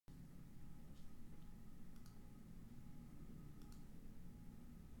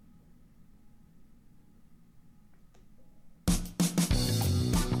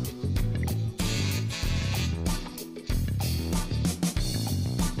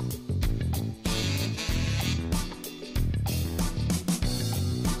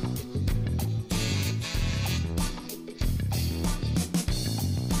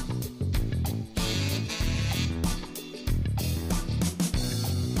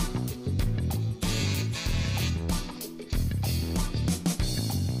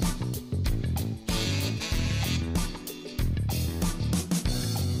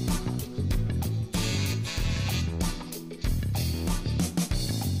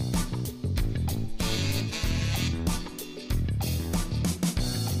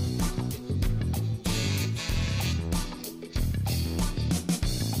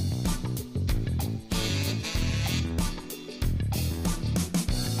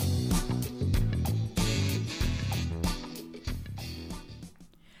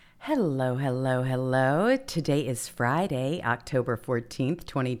Hello, hello, hello. Today is Friday, October 14th,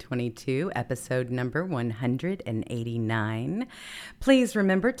 2022, episode number 189. Please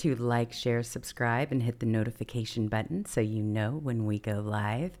remember to like, share, subscribe, and hit the notification button so you know when we go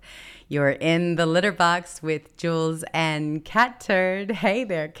live. You're in the litter box with Jules and Cat Turd. Hey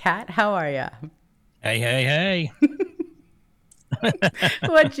there, Cat. How are ya? Hey, hey, hey.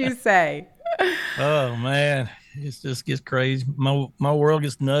 What'd you say? Oh, man. It just gets crazy. My world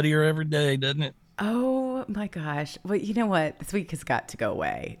gets nuttier every day, doesn't it? Oh my gosh. Well, you know what? This week has got to go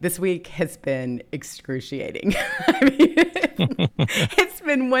away. This week has been excruciating. I mean, it's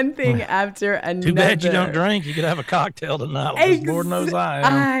been one thing after another. Too bad you don't drink. You could have a cocktail tonight. Because Lord knows I am.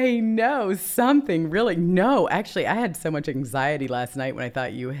 I know. Something really. No, actually, I had so much anxiety last night when I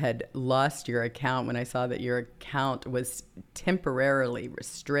thought you had lost your account, when I saw that your account was temporarily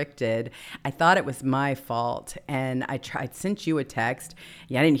restricted. I thought it was my fault. And I sent you a text.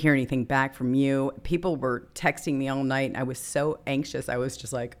 Yeah, I didn't hear anything back from you. People were texting me all night, and I was so anxious. I was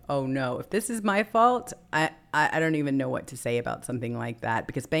just like, oh no, if this is my fault, I don't even know what to say about something like that,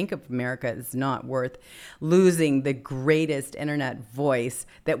 because Bank of America is not worth losing the greatest internet voice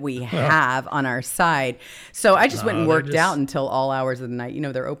that we have on our side. So I just went and worked out until all hours of the night. You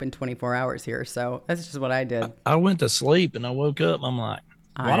know, they're open 24 hours here. So that's just what I did. I went to sleep and I woke up. I'm like,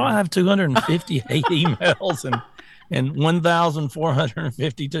 why do I have 258 emails and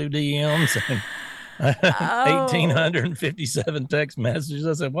 1,452 DMs and 1,857 text messages?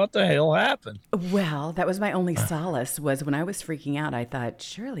 I said, what the hell happened? Well, that was my only solace, was when I was freaking out, I thought,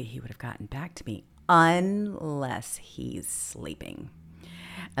 surely he would have gotten back to me, unless he's sleeping.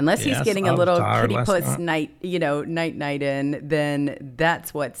 Unless he's getting a little kitty puss night in, then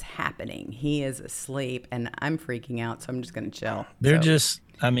that's what's happening. He is asleep and I'm freaking out, so I'm just going to chill.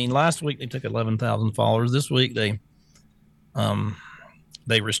 Last week they took 11,000 followers. This week they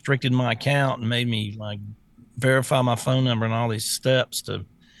restricted my account and made me verify my phone number and all these steps to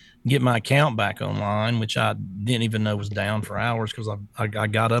get my account back online, which I didn't even know was down for hours because I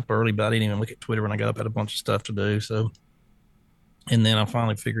got up early, but I didn't even look at Twitter when I got up. I had a bunch of stuff to do. And then I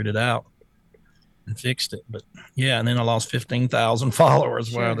finally figured it out and fixed it. But yeah, and then I lost 15,000 followers.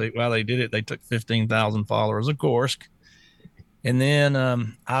 Sure. While they did it. They took 15,000 followers, of course. And then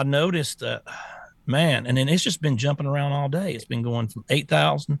I noticed that, man, and then it's just been jumping around all day. It's been going from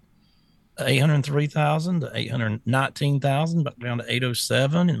 8,000, 803,000 to 819,000, but down to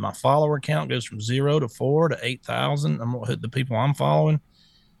 807. And my follower count goes from 0 to 4 to 8,000. The people I'm following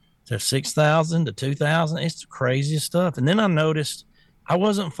to 6,000 to 2,000. It's the craziest stuff. And then I noticed I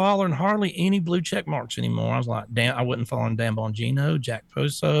wasn't following hardly any blue check marks anymore. I was like, damn, I wasn't following Dan Bongino, Jack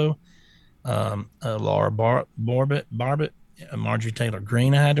Poso, Laura Barbett, Marjorie Taylor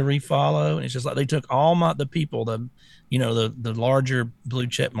Greene. I had to refollow. And it's just like they took all the people, the larger blue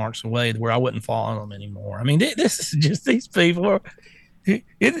check marks away, where I wouldn't follow them anymore. I mean, this is just, these people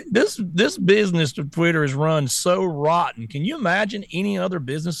this business of Twitter is run so rotten. Can you imagine any other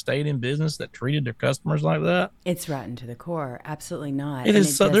business stayed in business that treated their customers like that? It's rotten to the core. Absolutely not. They're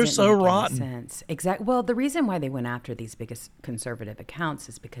so rotten. Sense. Exactly. Well, the reason why they went after these biggest conservative accounts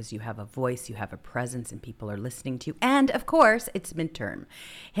is because you have a voice, you have a presence, and people are listening to you. And of course, it's midterm.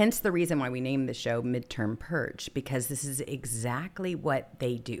 Hence the reason why we named the show Midterm Purge, because this is exactly what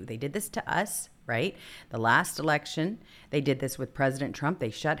they do. They did this to us. Right? The last election, they did this with President Trump.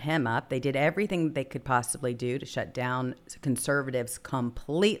 They shut him up. They did everything they could possibly do to shut down conservatives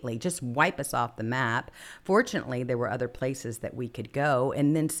completely, just wipe us off the map. Fortunately, there were other places that we could go.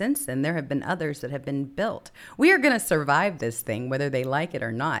 And then since then, there have been others that have been built. We are going to survive this thing, whether they like it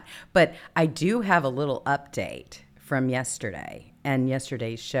or not. But I do have a little update from yesterday and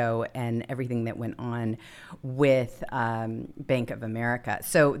yesterday's show and everything that went on with Bank of America.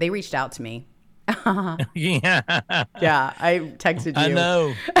 So they reached out to me. Yeah, I texted you. I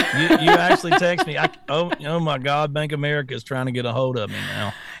know. You actually text me. Oh my God, Bank of America is trying to get a hold of me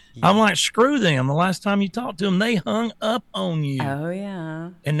now. Yeah. I'm like, screw them. The last time you talked to them, they hung up on you. Oh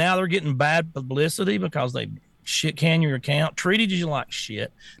yeah. And now they're getting bad publicity because they shit can your account, treated you like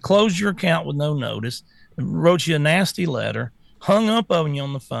shit, closed your account with no notice, wrote you a nasty letter, hung up on you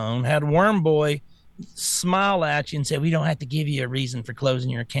on the phone, had Worm Boy smile at you and said, we don't have to give you a reason for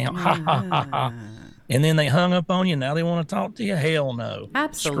closing your account. Ha ha ha ha. And then they hung up on you. Now they want to talk to you. Hell no.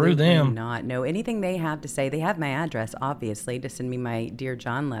 Absolutely. Screw them. Not. No, anything they have to say. They have my address, obviously, to send me my Dear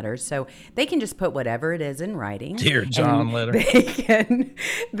John letters. So they can just put whatever it is in writing. Dear John letter.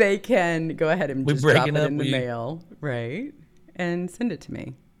 They can go ahead and just drop it in the mail. Right. And send it to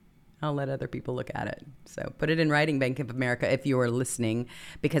me. I'll let other people look at it. So put it in writing, Bank of America, if you are listening,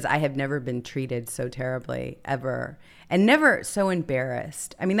 because I have never been treated so terribly ever, and never so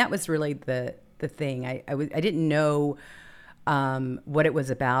embarrassed. I mean, that was really the thing. I didn't know what it was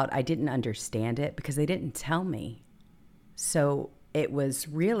about. I didn't understand it because they didn't tell me. So it was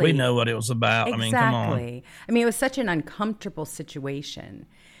really... We know what it was about. Exactly. I mean, come on. I mean, it was such an uncomfortable situation.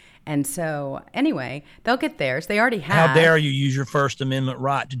 And so, anyway, they'll get theirs. They already have. How dare you use your First Amendment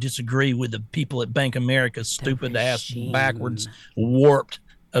right to disagree with the people at Bank of America's stupid-ass, backwards, warped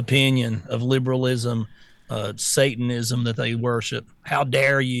opinion of liberalism, Satanism that they worship. How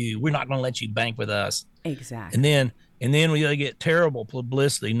dare you? We're not going to let you bank with us. Exactly. And then we get terrible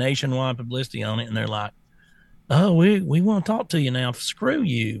publicity, nationwide publicity on it, and they're like, "Oh, we want to talk to you now. Screw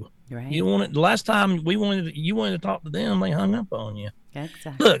you. Right. You wanted the last time you wanted to talk to them, they hung up on you."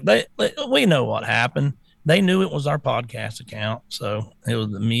 Exactly. Look, we know what happened. They knew it was our podcast account, so it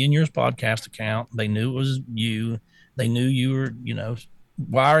was the Me and Yours podcast account. They knew it was you. They knew you were,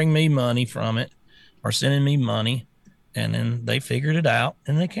 wiring me money from it or sending me money, and then they figured it out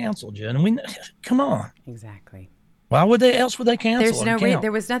and they canceled you. And come on. Exactly. Why would they cancel? There's no way. There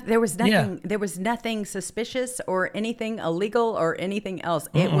was nothing. Yeah. There was nothing suspicious or anything illegal or anything else.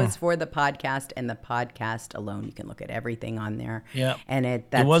 It was for the podcast and the podcast alone. You can look at everything on there. Yeah. And it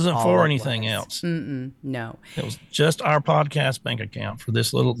wasn't for anything else. No. It was just our podcast bank account for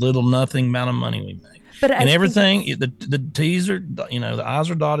this little nothing amount of money we make. But and everything, the T's are, the I's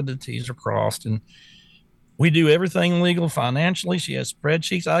are dotted, the T's are crossed, and we do everything legal financially. She has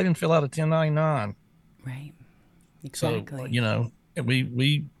spreadsheets. I didn't fill out a 1099. Right. Exactly. So,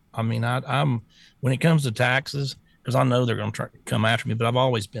 I'm when it comes to taxes, because I know they're going to try to come after me, but I've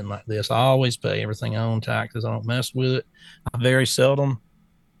always been like this. I always pay everything I own taxes. I don't mess with it. I very seldom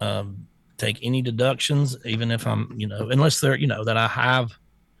take any deductions, even if I'm, unless they're, that I have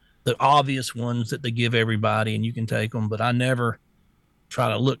the obvious ones that they give everybody and you can take them, but I never try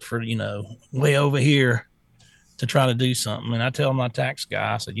to look for, way over here to try to do something. And I tell my tax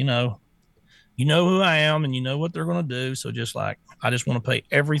guy, I said, you know who I am and you know what they're going to do. So I just want to pay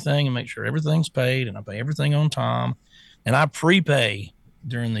everything and make sure everything's paid, and I pay everything on time, and I prepay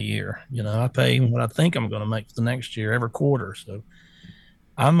during the year. I pay what I think I'm going to make for the next year every quarter. So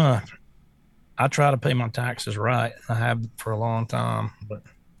I try to pay my taxes right. I have for a long time, but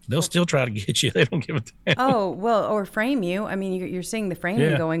they'll still try to get you. They don't give a damn. Oh, well, or frame you. I mean, you're seeing the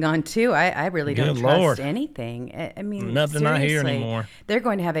framing going on too. I really don't trust anything. I mean, nothing I hear anymore. They're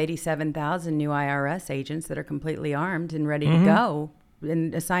going to have 87,000 new IRS agents that are completely armed and ready to go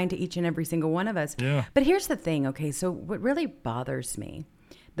and assigned to each and every single one of us. Yeah. But here's the thing, okay? So what really bothers me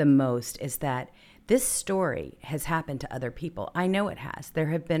the most is that this story has happened to other people. I know it has. There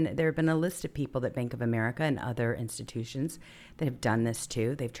have been a list of people that Bank of America and other institutions that have done this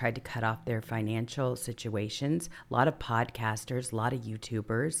too. They've tried to cut off their financial situations. A lot of podcasters, a lot of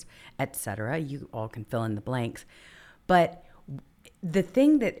YouTubers, etc. You all can fill in the blanks. But the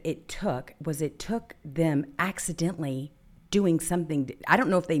thing that it took them accidentally doing something. I don't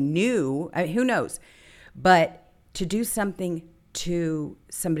know if they knew. Who knows? But to do something to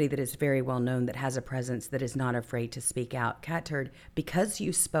somebody that is very well known, that has a presence, that is not afraid to speak out. Cat Turd, because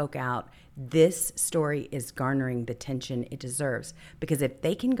you spoke out, this story is garnering the attention it deserves. Because if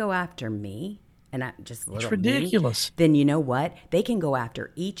they can go after me, and I just little it's ridiculous, then you know what? They can go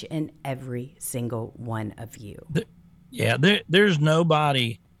after each and every single one of you. There's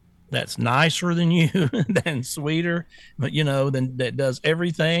nobody that's nicer than you, than sweeter, but that does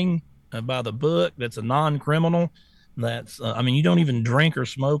everything by the book. That's a non-criminal. That's you don't even drink or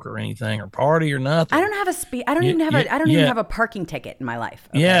smoke or anything or party or nothing. I don't have I don't even have a parking ticket in my life.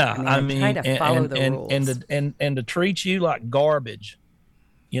 Okay? Yeah, I try to follow the rules. And to treat you like garbage,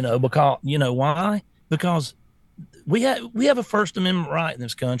 because why? Because we have a First Amendment right in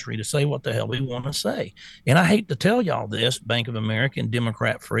this country to say what the hell we want to say. And I hate to tell y'all this, Bank of America and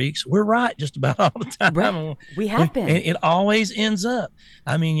Democrat freaks, we're right just about all the time. Right. We have been. And it always ends up.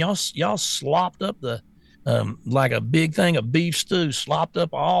 Y'all slopped up the like a big thing of beef stew, slopped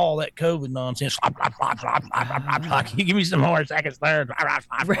up all that COVID nonsense. Slop. You give me some more seconds there.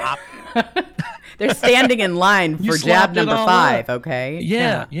 They're standing in line for jab number 5, okay?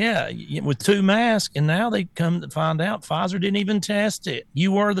 Yeah, with 2 masks, and now they come to find out Pfizer didn't even test it.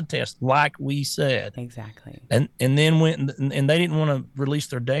 You were the test, like we said. Exactly. And then and they didn't want to release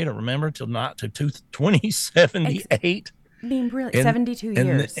their data, remember, till 2078. I mean, really, 72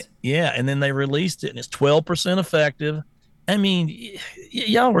 years. And then they released it, and it's 12% effective. I mean,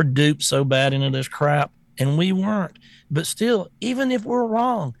 y'all were duped so bad into this crap, and we weren't. But still, even if we're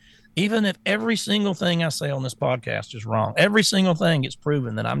wrong, Even if every single thing I say on this podcast is wrong, every single thing gets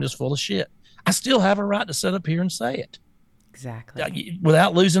proven that I'm just full of shit, I still have a right to sit up here and say it. Exactly.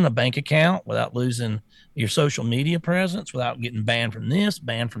 Without losing a bank account, without losing your social media presence, without getting banned from this,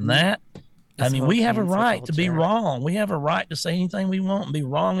 banned from that. I This mean, whole we have a cancel right to be culture. wrong. We have a right to say anything we want and be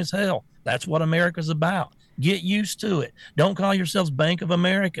wrong as hell. That's what America's about. Get used to it. Don't call yourselves Bank of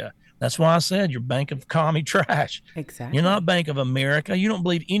America. That's why I said you're Bank of Commie Trash. You're not Exactly. Bank of America. You don't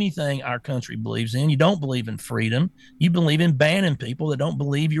believe anything our country believes in. You don't believe in freedom. You believe in banning people that don't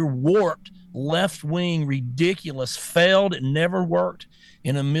believe you're warped, left wing, ridiculous, failed. It never worked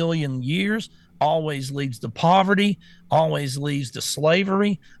in a million years. Always leads to poverty, always leads to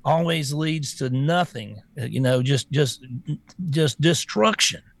slavery, always leads to nothing, just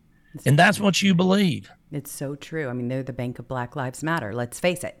destruction. It's And that's what you exactly. believe. It's so true. I mean, they're the bank of Black Lives Matter. Let's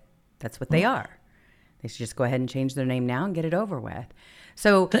face it. That's what they are. They should just go ahead and change their name now and get it over with.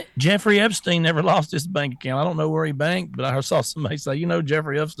 So, Jeffrey Epstein never lost his bank account. I don't know where he banked, but I saw somebody say,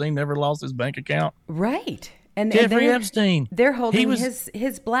 Jeffrey Epstein never lost his bank account. right. And Jeffrey Epstein, they're he holding was,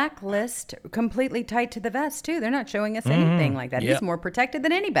 his blacklist completely tight to the vest too. They're not showing us anything like that. yeah, He's more protected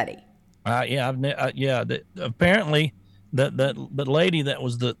than anybody. apparently that lady that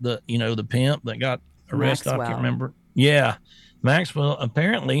was the pimp that got arrested. I can't Maxwell. remember. Yeah, Maxwell.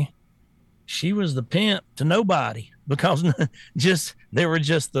 Apparently, she was the pimp to nobody because there were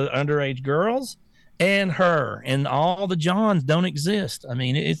just the underage girls and her, and all the Johns don't exist. I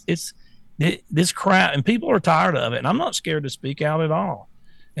mean, this crap, and people are tired of it. And I'm not scared to speak out at all.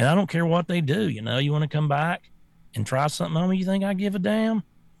 And I don't care what they do. You want to come back and try something on me? You think I give a damn?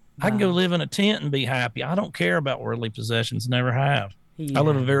 I can go Wow. live in a tent and be happy. I don't care about worldly possessions. Never have. I You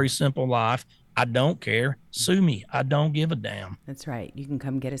live a very haven't. simple life. I don't care. Sue me. I don't give a damn. That's right. You can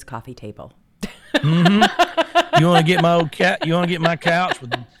come get his coffee table. Mm-hmm. You want to get my old cat? You want to get my couch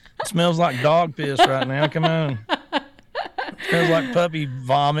with? It smells like dog piss right now. Come on. It smells like puppy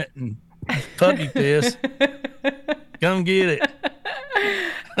vomit and puppy piss. Come get it.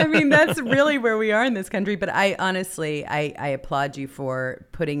 I mean, that's really where we are in this country. But I honestly, I applaud you for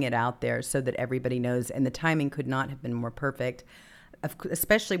putting it out there so that everybody knows. And the timing could not have been more perfect,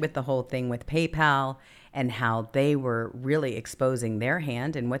 especially with the whole thing with PayPal and how they were really exposing their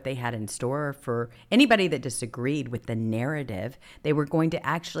hand and what they had in store for anybody that disagreed with the narrative. They were going to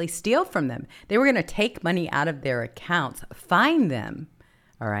actually steal from them. They were going to take money out of their accounts, fine them,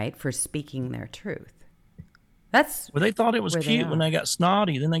 all right, for speaking their truth. That's Well, they thought it was where they cute when are. they got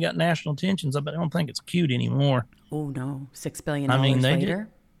snotty. Then they got national attentions. But I don't think it's cute anymore. Oh no, $6 billion I mean, they just later.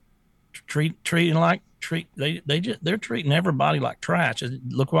 treating like they're treating everybody like trash.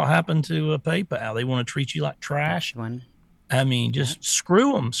 Look what happened to PayPal. They want to treat you like That's trash. one. I mean, Yep. just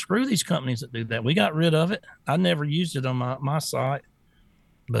screw them. Screw these companies that do that. We got rid of it. I never used it on my site,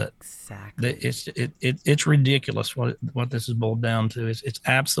 but Exactly. it's ridiculous what this is boiled down to. It's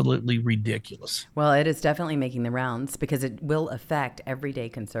absolutely ridiculous. Well, it is definitely making the rounds because it will affect everyday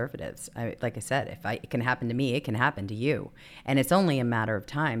conservatives. Like I said, it can happen to me, it can happen to you. And it's only a matter of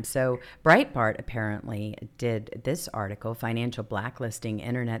time. So Breitbart apparently did this article, Financial Blacklisting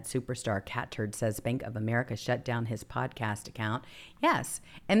Internet Superstar Cat Turd Says Bank of America Shut Down His Podcast Account. Yes.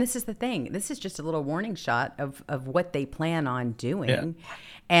 And this is the thing. This is just a little warning shot of what they plan on Yeah. doing.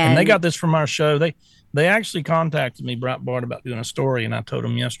 And they And got this from our show. They actually contacted me, Breitbart, about doing a story, and I told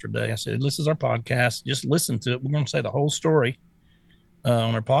them yesterday. I said, "This is our podcast. Just listen to it. We're going to say the whole story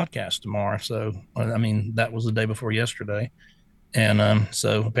on our podcast tomorrow." So, I mean, that was the day before yesterday, and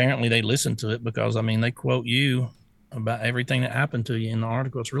so apparently they listened to it because I mean they quote you about everything that happened to you in the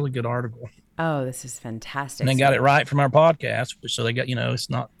article. It's a really good article, oh, this is and fantastic. they got it right from our podcast. So they got it's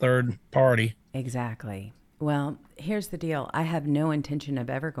not third party. Exactly. Well, here's the deal. I have no intention of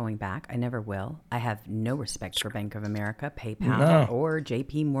ever going back. I never will. I have no respect for Bank of America, PayPal, No, or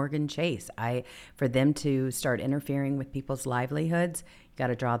JP Morgan Chase. For them to start interfering with people's livelihoods, you got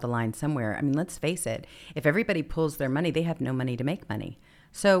to draw the line somewhere. I mean, let's face it. If everybody pulls their money, they have no money to make money.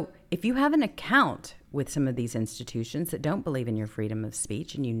 So, if you have an account with some of these institutions that don't believe in your freedom of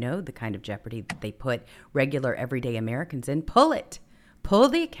speech and you know the kind of jeopardy that they put regular everyday Americans in, pull it. Pull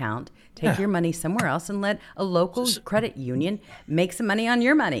the account, take yeah. your money somewhere else, and let a local credit union make some money on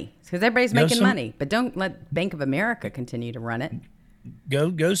your money. Because everybody's Go making some money. But don't let Bank of America continue to run it.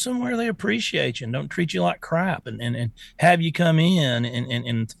 go somewhere they appreciate you and don't treat you like crap and have you come in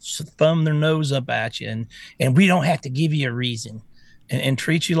and thumb their nose up at you and we don't have to give you a reason and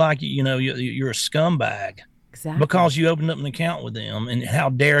treat you like you're a scumbag. Exactly. because you opened up an account with them. And how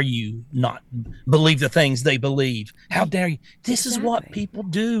dare you not believe the things they believe? How dare you? This is what Exactly. people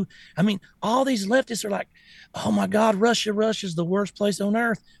do. I mean, all these leftists are like, oh my God, Russia's the worst place on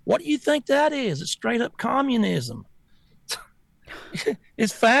earth. What do you think that is? It's straight up communism.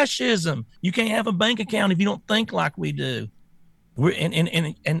 It's fascism. You can't have a bank account if you don't think like we do. We're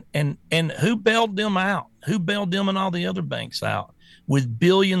and who bailed them out? Who bailed them and all the other banks out with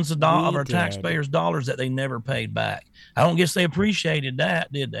billions of dollars of We our did. taxpayers' dollars that they never paid back? I don't guess they appreciated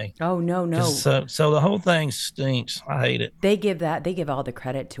that, did they? Oh, no, Because no. so the whole thing stinks. I hate it. They give all the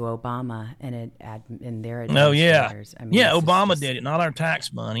credit to Obama and their Oh yeah, administrators. I mean, yeah. this is Obama just did it, not our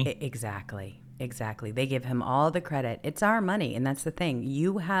tax money. exactly. Exactly. They give him all the credit. It's our money, and that's the thing.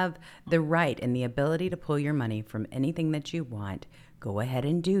 You have the right and the ability to pull your money from anything that you want. Go ahead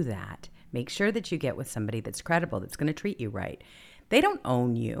and do that. Make sure that you get with somebody that's credible, that's going to treat you right. They don't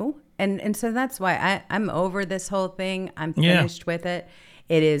own you. And so that's why I'm over this whole thing. I'm Yeah, finished with it.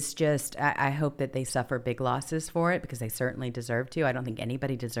 It is just, I hope that they suffer big losses for it because they certainly deserve to. I don't think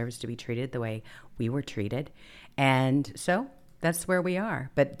anybody deserves to be treated the way we were treated. And so that's where we are.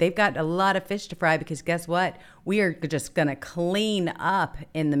 But they've got a lot of fish to fry because guess what? We are just going to clean up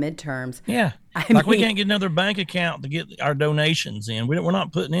in the midterms. yeah. I Like we mean, can't get another bank account to get our donations in. We're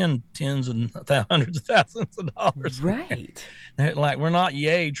not putting in tens and hundreds of thousands of dollars. right. Like we're not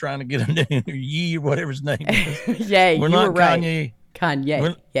Ye trying to get a new Ye or whatever his name is. Yay, We're you were not right. Kanye. Kanye.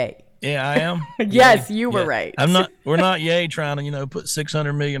 We're, Yay. yeah, I am. Yes, Yay. you were Yeah, right. I'm not. We're not Ye trying to put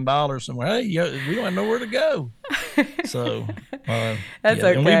 $600 million somewhere. Hey, we don't know where to go. So That's yeah,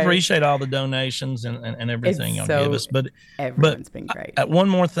 and we okay. appreciate all the donations and everything It's y'all give so, us. But everyone's been great. one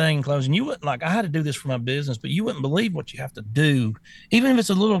more thing in closing, you wouldn't like. I had to do this for my business, but you wouldn't believe what you have to do, even if it's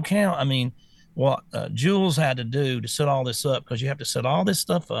a little account. I mean, what Jules had to do to set all this up, because you have to set all this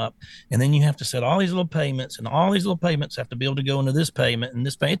stuff up, and then you have to set all these little payments, and all these little payments have to be able to go into this payment and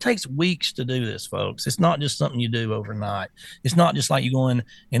this payment. It takes weeks to do this, folks. It's not just something you do overnight. It's not just like you go in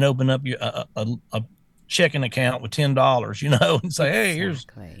and open up your a checking account with $10, and say, hey,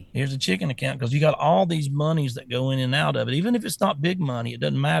 Exactly. here's a checking account, because you got all these monies that go in and out of it. Even if it's not big money, it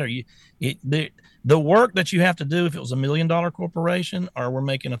doesn't matter. The work that you have to do, if it was $1 million corporation or we're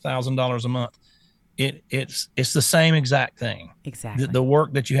making $1,000 a month, it's the same exact thing. Exactly. The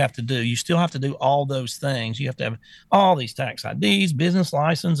work that you have to do, you still have to do all those things. You have to have all these tax IDs, business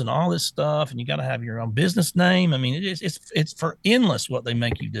license, and all this stuff, and you got to have your own business name. I mean, it's for endless what they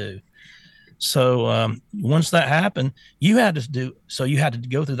make you do. So once that happened, you had to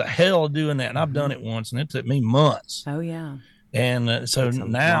go through the hell of doing that. And I've done it once, and it took me months. Oh, yeah. And so Takes a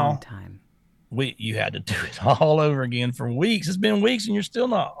long now time. you had to do it all over again for weeks. It's been weeks, and you're still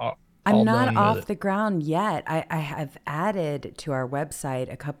not I'm all not done with off it. the ground yet. I have added to our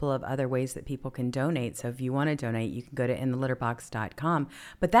website a couple of other ways that people can donate. So if you want to donate, you can go to inthelitterbox.com.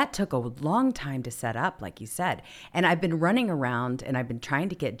 But that took a long time to set up, like you said. And I've been running around and I've been trying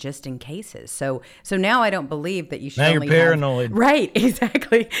to get just in cases. So now I don't believe that you should Now only you're paranoid. Right,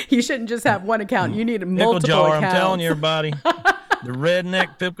 exactly. You shouldn't just have one account. You need Pickle multiple jar, accounts. I'm telling you, everybody. The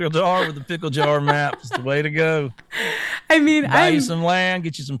redneck pickle jar with the pickle jar map is the way to go. I mean, Buy you some land,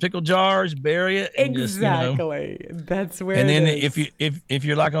 get you some pickle jars, bury it, and exactly. That's where. And then it is. if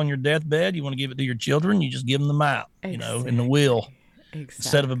you're like on your deathbed, you want to give it to your children, you just give them the map, in the will. Exactly.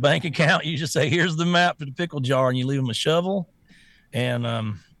 Instead of a bank account, you just say, "Here's the map to the pickle jar," and you leave them a shovel, and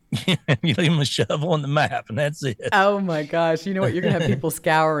you leave them a shovel and the map, and that's it. Oh my gosh! You know what? You're gonna have people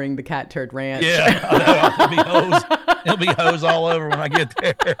scouring the Cat Turd Ranch. Yeah, it'll be hose all over when I get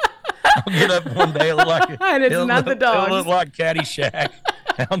there. I'll get up one day, it'll look like and it's not the dogs. It'll look like Caddyshack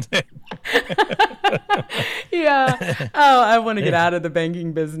out there. Yeah. Oh, I want to get out of the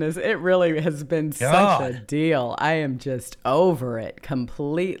banking business. It really has been such a deal. I am just over it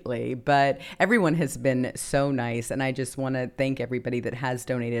completely. But everyone has been so nice. And I just want to thank everybody that has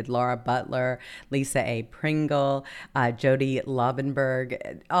donated. Laura Butler, Lisa A. Pringle, Jody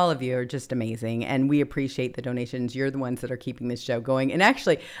Lovenberg. All of you are just amazing. And we appreciate the donations. You're the ones that are keeping this show going and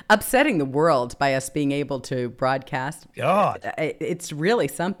actually upsetting the world by us being able to broadcast. God. It's really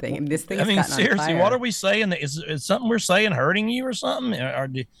something. I mean, this thing has gotten seriously, on fire. what are we saying? Is something we're saying hurting you or something?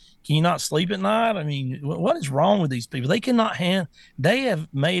 Can you not sleep at night? I mean, what is wrong with these people? They cannot they have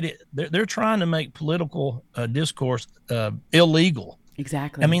made it, they're trying to make political discourse illegal.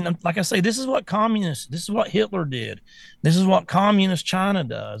 Exactly. I mean, like I say, this is what Hitler did. This is what communist China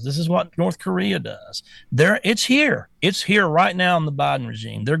does. This is what North Korea does. It's here right now in the Biden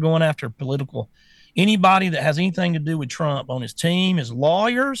regime. They're going after anybody that has anything to do with Trump on his team, his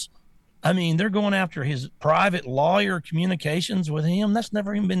lawyers. I mean, they're going after his private lawyer communications with him. That's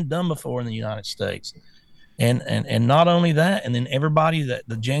never even been done before in the United States. And not only that, and then everybody that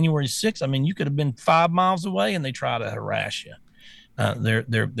the January 6th, I mean, you could have been 5 miles away and they try to harass you.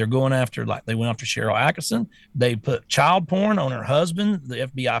 They're going after, like they went after Cheryl Atkinson. They put child porn on her husband. The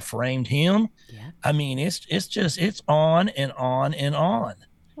FBI framed him. Yeah. I mean, it's on and on and on.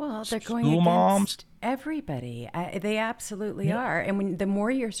 Well, they're going School against moms. everybody. They absolutely Yeah. are. And the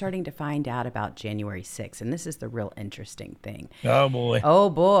more you're starting to find out about January 6th, and this is the real interesting thing. Oh boy. Oh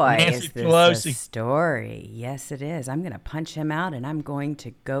boy, Nancy is this Pelosi. a story? Yes, it is. I'm going to punch him out and I'm going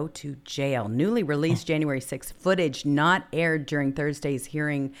to go to jail. Newly released January 6th footage not aired during Thursday's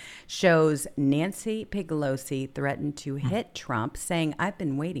hearing shows Nancy Pelosi threatened to hit Trump, saying, "I've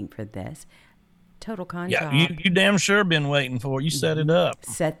been waiting for this." Total con Yeah, job. you damn sure been waiting for it. You set it up.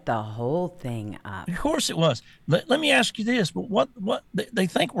 Set the whole thing up. Of course it was. Let me ask you this: but what they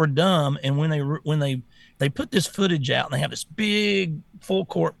think we're dumb, and when they put this footage out and they have this big full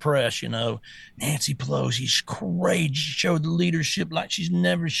court press, Nancy Pelosi's courageous, showed the leadership like she's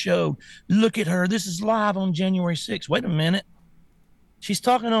never showed. Look at her. This is live on January 6th. Wait a minute. She's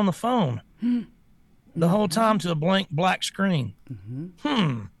talking on the phone the whole time to a blank black screen.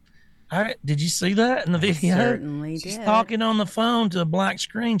 All right, did you see that in the video? Certainly She's did. talking on the phone to a black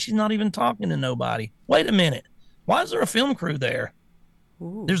screen. She's not even talking to nobody. Wait a minute. Why is there a film crew there?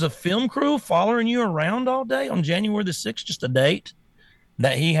 Ooh. There's a film crew following you around all day on January the 6th, just a date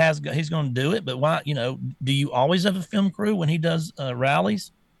that he's going to do it. But why, do you always have a film crew when he does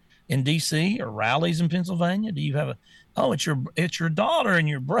rallies in DC or rallies in Pennsylvania? Do you have it's your daughter and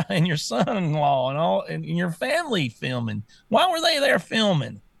your son-in-law and all and your family filming? Why were they there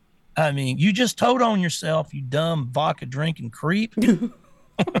filming? I mean, you just told on yourself, you dumb vodka drinking creep.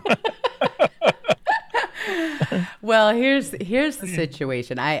 Well, here's the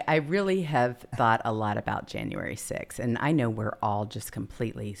situation. I really have thought a lot about January 6th, and I know we're all just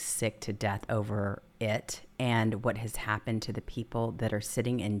completely sick to death over it and what has happened to the people that are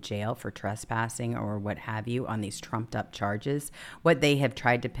sitting in jail for trespassing or what have you on these trumped up charges, what they have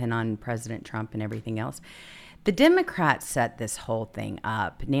tried to pin on President Trump and everything else. The Democrats set this whole thing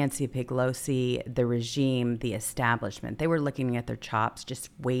up. Nancy Pelosi, the regime, the establishment, they were looking at their chops, just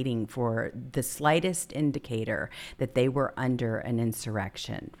waiting for the slightest indicator that they were under an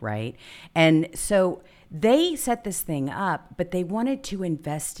insurrection, right? And so they set this thing up, but they wanted to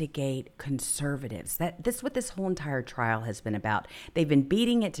investigate conservatives. That's what this whole entire trial has been about. They've been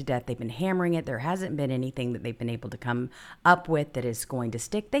beating it to death. They've been hammering it. There hasn't been anything that they've been able to come up with that is going to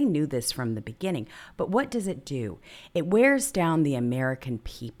stick. They knew this from the beginning. But what does it do? It wears down the American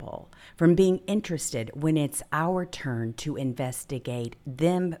people from being interested when it's our turn to investigate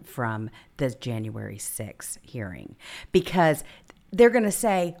them from the January 6th hearing. Because they're going to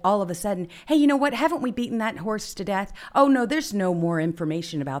say all of a sudden, hey, you know what? Haven't we beaten that horse to death? Oh, no, there's no more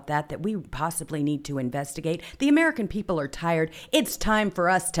information about that we possibly need to investigate. The American people are tired. It's time for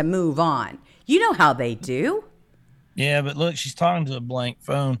us to move on. You know how they do. Yeah, but look, she's talking to a blank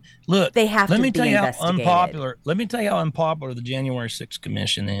phone. Look, They have let to me be tell you how investigated. unpopular. Let me tell you how unpopular the January 6th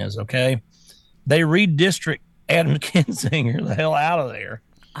Commission is. Okay, they redistrict Adam Kinzinger the hell out of there.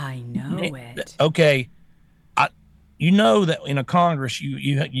 I know it. Okay, you know that in a Congress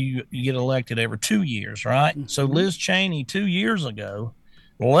you get elected every 2 years, right? Mm-hmm. So Liz Cheney 2 years ago,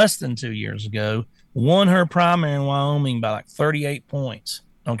 less than 2 years ago, won her primary in Wyoming by like 38 points.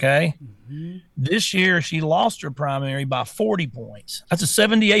 Okay. Mm-hmm. This year she lost her primary by 40 points. That's a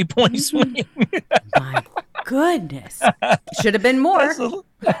 78 point swing. My goodness. Should have been more.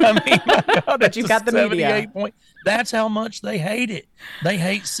 My God, but you got the media. That's how much they hate it. They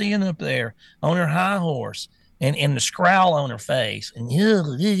hate seeing up there on her high horse and the scowl on her face. And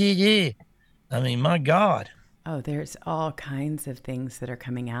I mean, my God. Oh, there's all kinds of things that are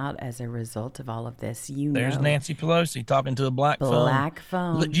coming out as a result of all of this. There's Nancy Pelosi talking to a black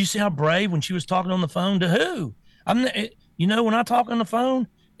phone. Look, did you see how brave when she was talking on the phone to who? When I talk on the phone,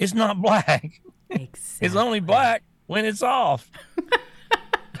 it's not black. Exactly. It's only black when it's off.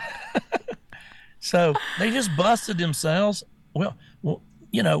 So they just busted themselves. Well,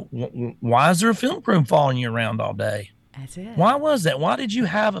 why is there a film crew following you around all day? That's it. Why was that? Why did you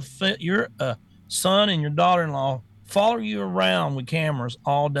have your son and your daughter-in-law follow you around with cameras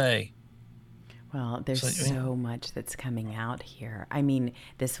all day? Well, there's so much that's coming out here. I mean,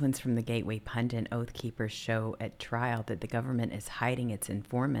 this one's from the Gateway Pundit. Oath Keepers show at trial that the government is hiding its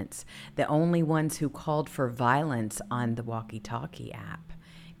informants, the only ones who called for violence on the walkie-talkie app.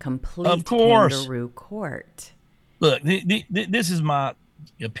 Complete kangaroo court. Look, this is my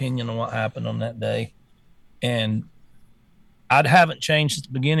opinion on what happened on that day. And I haven't changed since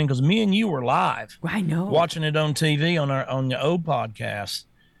the beginning because me and you were live. I know. Watching it on TV on the old podcast.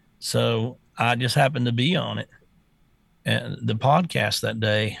 So I just happened to be on it, and the podcast that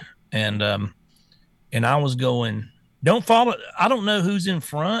day, and I was going, don't follow. I don't know who's in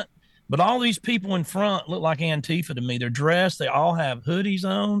front, but all these people in front look like Antifa to me. They're dressed. They all have hoodies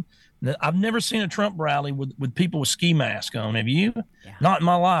on. I've never seen a Trump rally with people with ski masks on. Have you? Yeah. Not in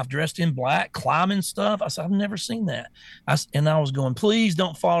my life. Dressed in black, climbing stuff. I said, I've never seen that. And I was going, please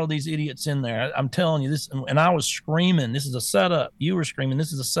don't follow these idiots in there. I'm telling you this. And I was screaming, this is a setup. You were screaming,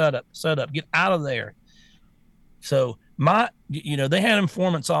 this is a setup. Get out of there. So they had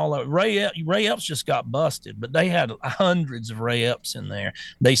informants all over. Ray Epps just got busted, but they had hundreds of Ray Epps in there.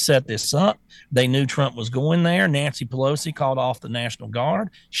 They set this up. They knew Trump was going there. Nancy Pelosi called off the National Guard.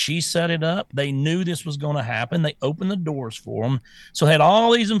 She set it up. They knew this was going to happen. They opened the doors for them. So they had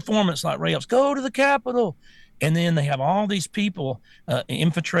all these informants like Ray Epps, go to the Capitol. And then they have all these people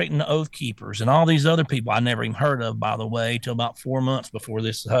infiltrating the Oath Keepers and all these other people I never even heard of, by the way, till about 4 months before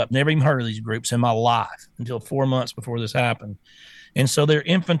this happened. Never even heard of these groups in my life until 4 months before this happened. And so they're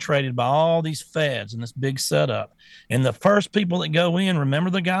infiltrated by all these feds in this big setup. And the first people that go in, remember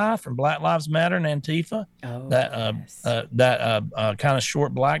the guy from Black Lives Matter and Antifa? Oh, yes. That kind of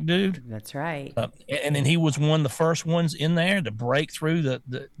short black dude. That's right. And then he was one of the first ones in there to break through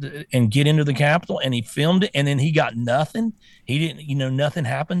the and get into the Capitol. And he filmed it. And then he got nothing. He didn't, nothing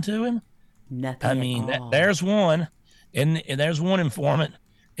happened to him. Nothing. I mean, there's one, and there's one informant.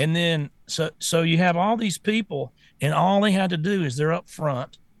 And then so you have all these people, and all they had to do is they're up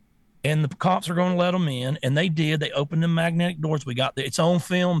front, and the cops are going to let them in, and they did. They opened the magnetic doors. We got it's on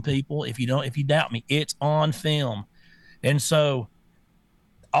film, people. If you doubt me, it's on film. And so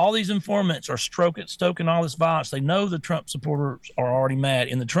all these informants are stoking all this violence. They know the Trump supporters are already mad,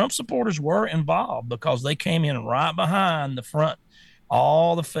 and the Trump supporters were involved because they came in right behind the front,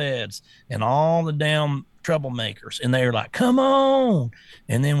 all the feds and all the damn troublemakers, and they were like, come on.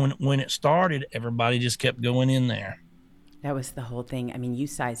 And then when it started, everybody just kept going in there. That was the whole thing. I mean, you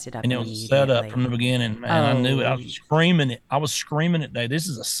sized it up. And it was set up from the beginning, man. I knew it. I was screaming it. Dave. This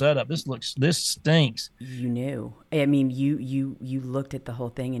is a setup. This stinks. You knew. I mean, you looked at the whole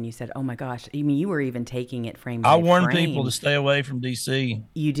thing and you said, oh my gosh. I mean, you were even taking it frame by frame. I warned people to stay away from DC.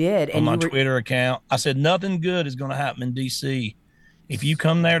 You did. On my Twitter account. I said, nothing good is going to happen in DC. If you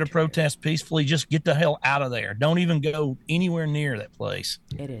come there to protest peacefully, just get the hell out of there. Don't even go anywhere near that place.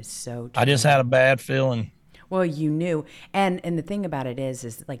 It is so true. I just had a bad feeling. Well, you knew. And the thing about it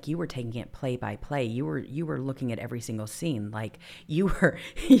is like you were taking it play by play. You were looking at every single scene. Like you were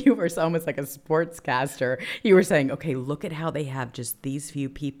almost like a sportscaster. You were saying, okay, look at how they have just these few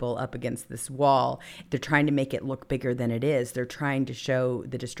people up against this wall. They're trying to make it look bigger than it is. They're trying to show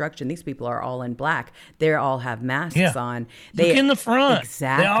the destruction. These people are all in black. They all have masks on. Look in the front.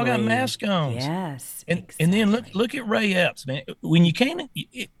 Exactly. They all got masks on. Yes. And then look at Ray Epps, man. When you can't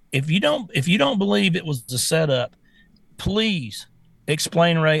if you don't believe it was a setup, please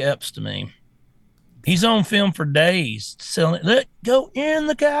explain Ray Epps to me. He's on film for days selling, let's go in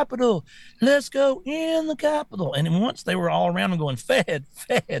the Capitol. Let's go in the Capitol. And then once they were all around him going, Fed.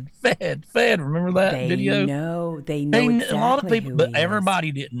 Remember that video? They know exactly. A lot of people, but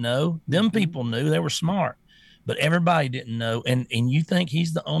everybody didn't know. Them people knew. They were smart. But everybody didn't know. And you think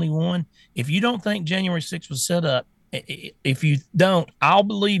he's the only one? If you don't think January 6th was set up, if you don't, I'll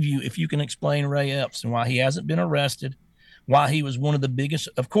believe you if you can explain Ray Epps and why he hasn't been arrested, why he was one of the biggest.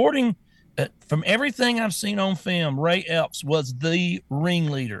 According from everything I've seen on film, Ray Epps was the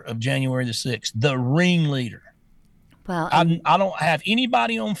ringleader of January the 6th, the ringleader. Well, I don't have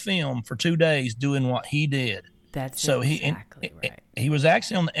anybody on film for 2 days doing what he did. That's so exactly right. He was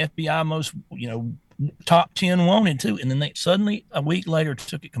actually on the FBI most, top 10 wanted too. And then they suddenly a week later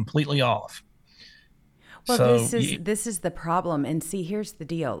took it completely off. Well, so, this is the problem. And see, here's the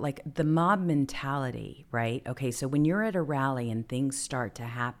deal. Like the mob mentality, right? Okay, so when you're at a rally and things start to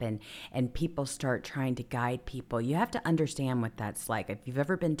happen and people start trying to guide people, you have to understand what that's like. If you've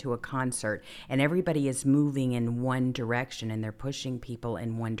ever been to a concert and everybody is moving in one direction and they're pushing people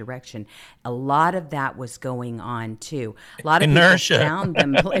in one direction, a lot of that was going on too. A lot of inertia. People found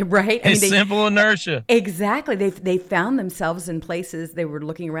them, right? Simple inertia. Exactly. They found themselves in places they were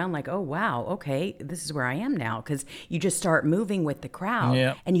looking around like, oh, wow, okay, this is where I am now, because you just start moving with the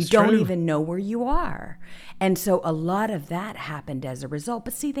crowd and you don't even know where you are. And so a lot of that happened as a result.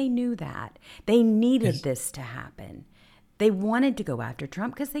 But see, they knew that. They needed this to happen. They wanted to go after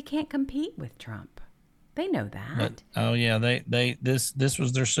Trump because they can't compete with Trump. They know that. This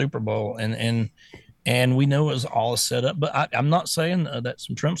was their Super Bowl, and we know it was all set up. But I'm not saying that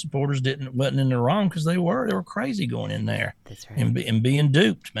some Trump supporters wasn't in the wrong, because they were crazy going in there. That's right. And being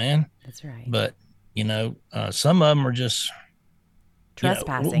duped, man. That's right. But some of them are just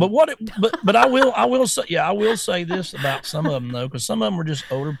trespassing. But I will say, yeah, I will say this about some of them though, because some of them were just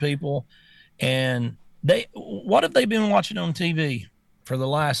older people, and what have they been watching on TV for the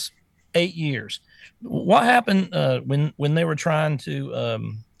last 8 years? What happened when they were trying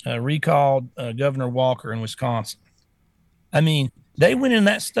to recall Governor Walker in Wisconsin? I mean, they went in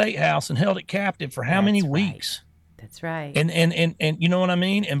that state house and held it captive for how many weeks? That's right. And you know what I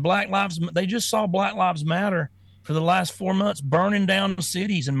mean? And they just saw Black Lives Matter for the last 4 months burning down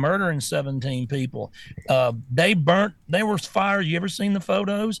cities and murdering 17 people. There were fires. You ever seen the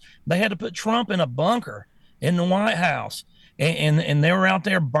photos? They had to put Trump in a bunker in the White House, and they were out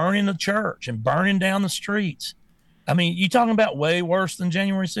there burning the church and burning down the streets. I mean, you talking about way worse than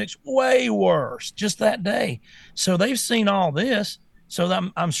January 6th? Way worse, just that day. So they've seen all this. So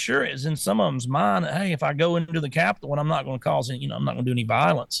I'm sure it's in some of them's mind that, hey, if I go into the Capitol and I'm not going to cause any, I'm not going to do any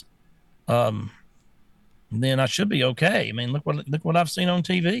violence, then I should be okay. I mean, look what I've seen on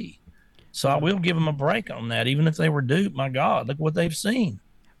TV. So I will give them a break on that, even if they were duped. My God, look what they've seen.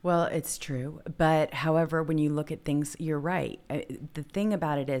 Well, it's true. But however, when you look at things, you're right. The thing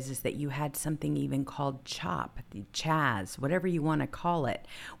about it is that you had something even called CHOP, the Chaz, whatever you want to call it,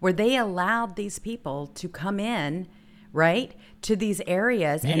 where they allowed these people to come in, right, to these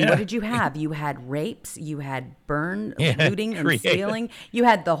areas. And what did you have? You had rapes, you had looting and stealing. You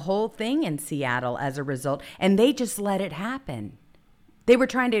had the whole thing in Seattle as a result. And they just let it happen. They were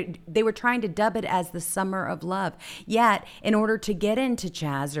trying to dub it as the summer of love. Yet, in order to get into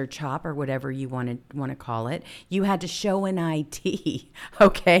Chaz or CHOP or whatever you want to call it, you had to show an ID.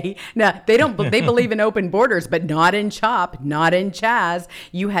 Okay. Now they believe in open borders, but not in CHOP, not in Chaz.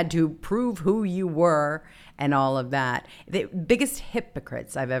 You had to prove who you were and all of that. The biggest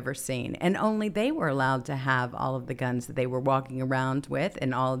hypocrites I've ever seen. And only they were allowed to have all of the guns that they were walking around with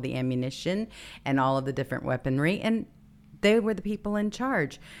and all of the ammunition and all of the different weaponry. And they were the people in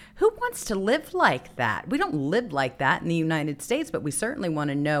charge. Who wants to live like that? We don't live like that in the United States, but we certainly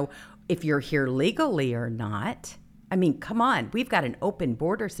want to know if you're here legally or not. I mean, come on. We've got an open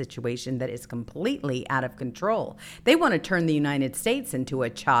border situation that is completely out of control. They want to turn the United States into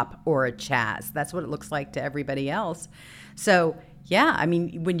a CHOP or a Chaz. That's what it looks like to everybody else. So, yeah, I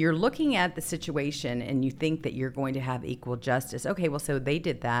mean, when you're looking at the situation and you think that you're going to have equal justice, okay, well, so they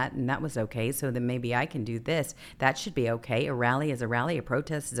did that and that was okay, so then maybe I can do this. That should be okay. A rally is a rally, a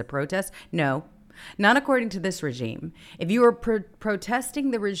protest is a protest. No, not according to this regime. If you were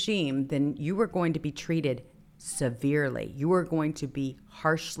protesting the regime, then you were going to be treated severely. You are going to be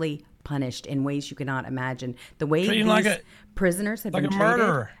harshly punished in ways you cannot imagine. The way these prisoners have been treated,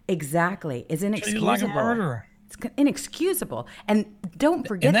 murderer. Exactly, is inexcusable. Like a murderer. It's inexcusable. And don't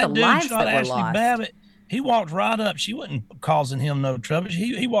forget the lives that were lost. Babbitt, he walked right up. She wasn't causing him no trouble.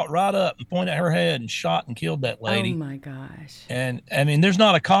 He walked right up and pointed at her head and shot and killed that lady. Oh my gosh. And I mean, there's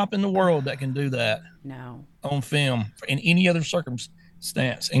not a cop in the world that can do that. No. On film in any other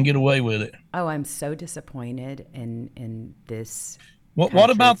circumstance and get away with it. Oh, I'm so disappointed in this. What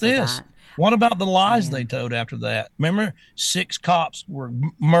about this? What about the lies they told after that? Remember, 6 cops were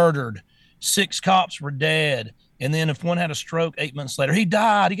murdered. 6 cops were dead. And then if one had a stroke 8 months later, he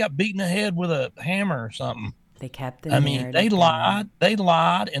died. He got beaten in the head with a hammer or something. They kept it. I mean, they lied. They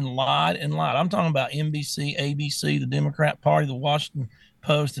lied and lied and lied. I'm talking about NBC, ABC, the Democrat Party, the Washington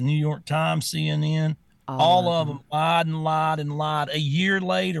Post, the New York Times, CNN. All of them lied and lied and lied. A year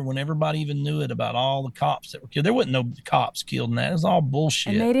later, when everybody even knew it, about all the cops that were killed. There wasn't no cops killed in that. It was all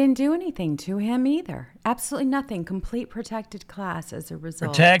bullshit. And they didn't do anything to him either. Absolutely nothing. Complete protected class as a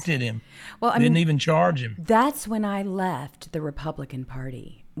result. Protected him. Well, I didn't mean, even charge him. That's when I left the Republican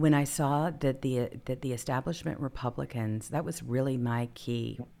Party. When I saw that the establishment Republicans, that was really my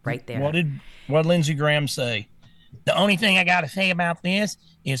key right there. What did Lindsey Graham say? The only thing I got to say about this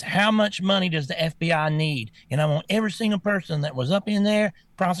is how much money does the FBI need? And I want every single person that was up in there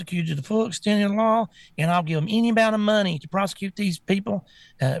prosecuted to the full extent of the law, and I'll give them any amount of money to prosecute these people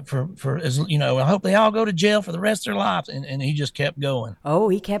for as you know. I hope they all go to jail for the rest of their lives. And he just kept going. Oh,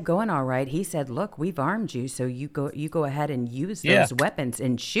 he kept going. All right. He said, "Look, we've armed you, so you go ahead and use those weapons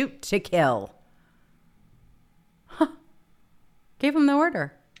and shoot to kill." Huh. Gave him the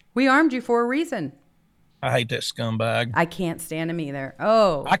order. We armed you for a reason. I hate that scumbag. I can't stand him either.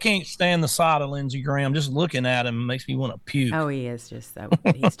 Oh, I can't stand the sight of Lindsey Graham. Just looking at him makes me want to puke. Oh, he's just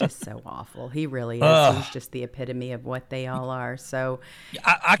so awful. He really is. He's just the epitome of what they all are. So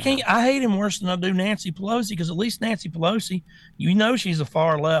I can't. I hate him worse than I do Nancy Pelosi, because at least Nancy Pelosi, you know, she's a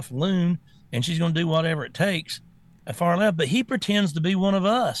far left loon and she's going to do whatever it takes. A far left, but he pretends to be one of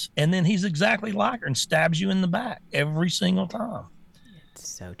us, and then he's exactly like her and stabs you in the back every single time.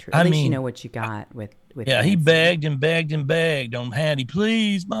 so true. I At least you mean, know what you got with yeah, he Nancy. begged and begged and begged on Hattie,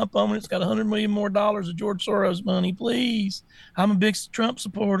 please, my opponent's got $100 million more of George Soros money. Please, I'm a big Trump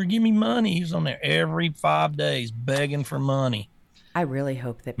supporter. Give me money. He's on there every 5 days begging for money. I really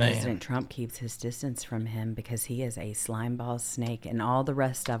hope that Man, President Trump keeps his distance from him because he is a slimeball snake, and all the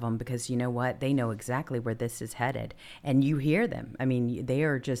rest of them, because you know what? They know exactly where this is headed. And you hear them. I mean, they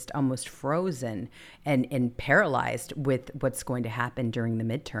are just almost frozen and paralyzed with what's going to happen during the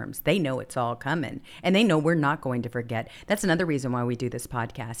midterms. They know it's all coming, and they know we're not going to forget. That's another reason why we do this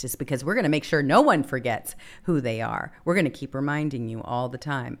podcast, is because we're going to make sure no one forgets who they are. We're going to keep reminding you all the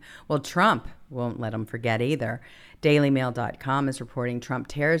time. Well, Trump won't let them forget either. DailyMail.com is reporting Trump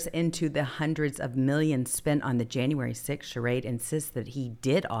tears into the hundreds of millions spent on the January 6th charade, insists that he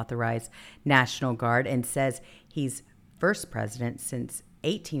did authorize National Guard, and says he's first president since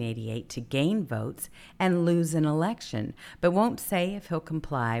 1888 to gain votes and lose an election, but won't say if he'll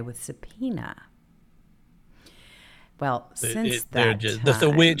comply with subpoena. Well, since that time,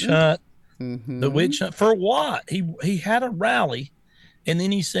 the witch hunt, the witch hunt for what? He had a rally, and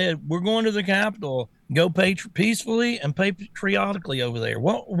then he said, "We're going to the Capitol. Go peacefully and patriotically over there."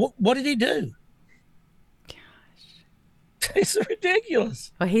 What did he do? Gosh, it's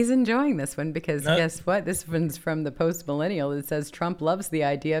ridiculous. Well, he's enjoying this one because guess what? This one's from the Post Millennial. It says Trump loves the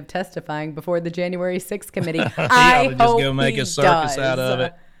idea of testifying before the January 6th committee. I hope just go make a circus out of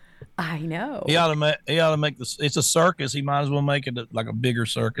it. I know. He ought to make this. It's a circus. He might as well make it like a bigger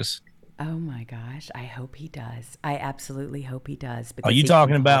circus. Oh my gosh, I hope he does. I absolutely hope he does. Are you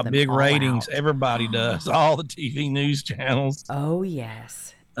talking about big ratings? Out. Everybody does. All the TV news channels. Oh,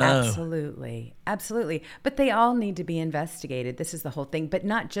 yes. Absolutely. Absolutely. But they all need to be investigated. This is the whole thing. But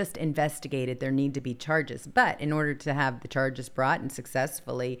not just investigated. There need to be charges. But in order to have the charges brought and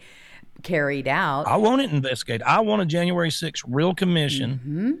successfully carried out. I want it investigated. I want a January 6th real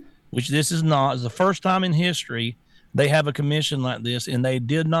commission, which this is not. It's the first time in history they have a commission like this, and they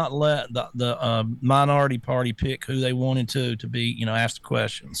did not let the minority party pick who they wanted to be, asked the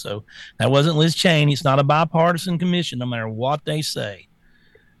question. So that wasn't Liz Cheney. It's not a bipartisan commission, no matter what they say.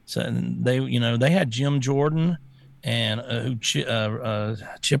 So they had Jim Jordan and Chip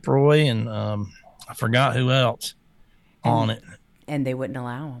Roy and I forgot who else on it. And they wouldn't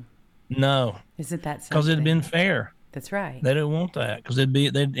allow them. No. Isn't that something? Because it'd been fair. That's right. They don't want that because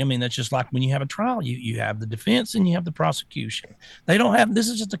that's just like when you have a trial, you have the defense and you have the prosecution. They don't have, this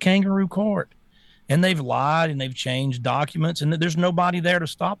is just a kangaroo court, and they've lied and they've changed documents, and there's nobody there to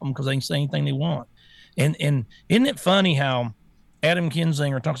stop them because they can say anything they want. And isn't it funny how Adam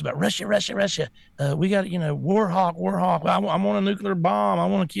Kinzinger talks about Russia. We got, war hawk. I want a nuclear bomb. I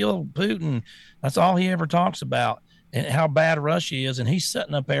want to kill Putin. That's all he ever talks about, and how bad Russia is. And he's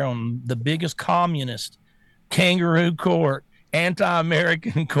sitting up there on the biggest communist kangaroo court,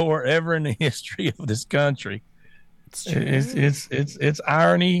 anti-American court ever in the history of this country. It's true. It's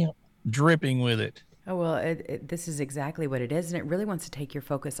irony dripping with it. Oh, well, this is exactly what it is. And it really wants to take your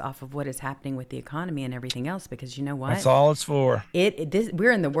focus off of what is happening with the economy and everything else, because you know what? That's all it's for.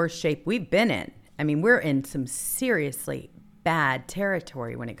 We're in the worst shape we've been in. I mean, we're in some seriously bad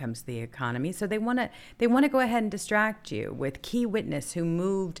territory when it comes to the economy. So they want to go ahead and distract you with key witness who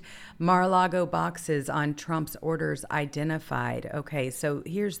moved Mar-a-Lago boxes on Trump's orders identified. Okay, so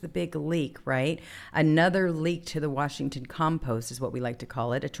here's the big leak, right? Another leak to the Washington Compost is what we like to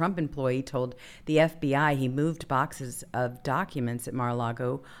call it. A Trump employee told the FBI he moved boxes of documents at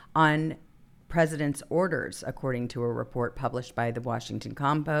Mar-a-Lago on president's orders, according to a report published by the Washington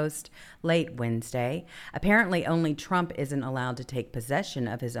Compost late Wednesday. Apparently, only Trump isn't allowed to take possession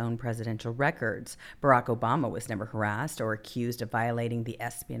of his own presidential records. Barack Obama was never harassed or accused of violating the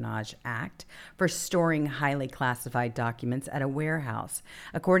Espionage Act for storing highly classified documents at a warehouse.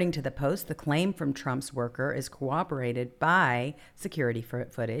 According to the Post, the claim from Trump's worker is corroborated by security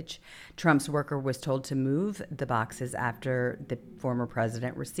footage. Trump's worker was told to move the boxes after the former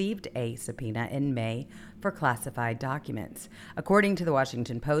president received a subpoena in May for classified documents. According to the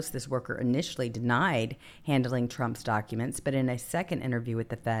Washington Post, this worker initially denied handling Trump's documents, but in a second interview with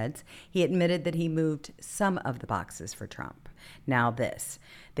the feds, he admitted that he moved some of the boxes for Trump. Now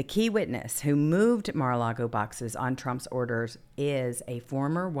the key witness who moved Mar-a-Lago boxes on Trump's orders is a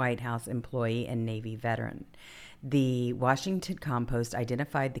former White House employee and Navy veteran. The Washington Compost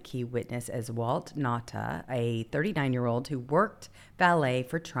identified the key witness as Walt Nauta, a 39-year-old who worked valet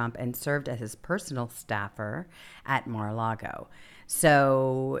for Trump and served as his personal staffer at Mar-a-Lago.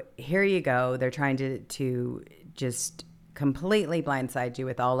 So here you go. They're trying to just completely blindside you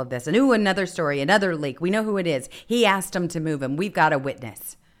with all of this. And another story, another leak. We know who it is. He asked him to move him. We've got a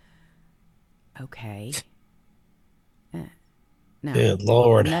witness. Okay. No. Good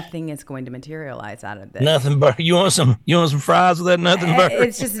Lord. Nothing is going to materialize out of this. Nothing but you want some fries with that nothing but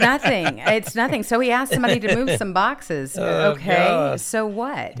It's just nothing. It's nothing. So he asked somebody to move some boxes. Okay. God. So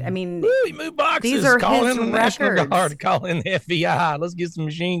what? I mean, Woo, he moved boxes. these are call his in the records. National Guard, call in the FBI. Let's get some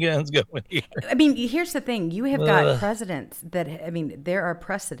machine guns going here. I mean, here's the thing. You have got presidents there are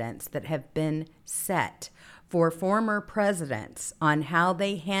precedents that have been set for former presidents on how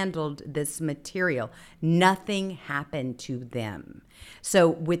they handled this material. Nothing happened to them. So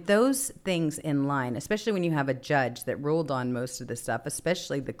with those things in line, especially when you have a judge that ruled on most of this stuff,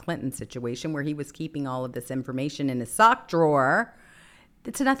 especially the Clinton situation where he was keeping all of this information in his sock drawer,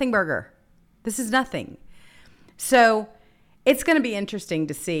 it's a nothing burger. This is nothing. So it's going to be interesting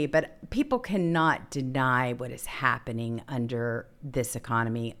to see, but people cannot deny what is happening under this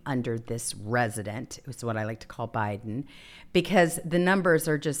economy, under this resident, is what I like to call Biden, because the numbers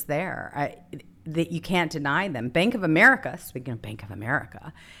are just there. That you can't deny them. Bank of America, speaking of Bank of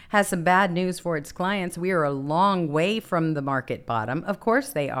America, has some bad news for its clients. We are a long way from the market bottom. Of course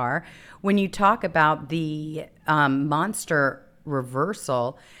they are. When you talk about the monster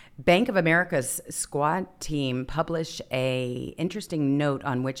reversal, Bank of America's squad team published a interesting note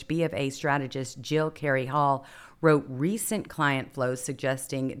on which B of A strategist Jill Carey Hall wrote recent client flows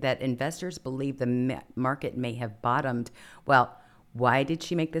suggesting that investors believe the market may have bottomed. Well, why did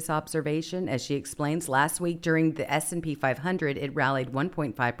she make this observation? As she explains, last week during the S&P 500, it rallied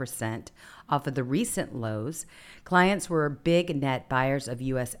 1.5% off of the recent lows. Clients were big net buyers of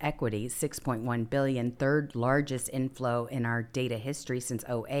U.S. equities, $6.1 billion, third largest inflow in our data history since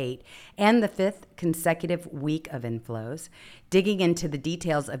 '08, and the fifth consecutive week of inflows. Digging into the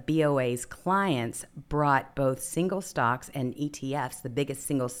details of BOA's clients brought both single stocks and ETFs, the biggest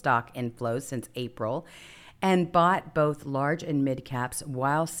single stock inflows since April, and bought both large and mid caps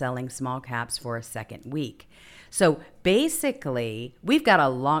while selling small caps for a second week. So basically, we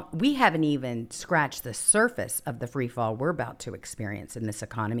haven't even scratched the surface of the free fall we're about to experience in this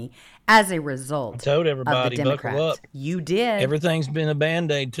economy as a result. I told everybody, of the Democrats. buckle up. You did. Everything's been a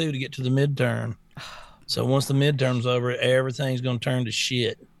Band-Aid too to get to the midterm. So once the midterm's over, everything's going to turn to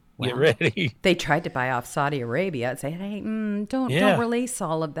shit. Get ready. They tried to buy off Saudi Arabia and say, hey, don't release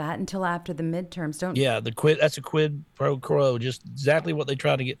all of that until after the midterms. That's a quid pro quo. Just exactly what they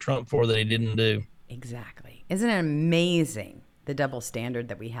tried to get Trump for that he didn't do. Exactly. Isn't it amazing, the double standard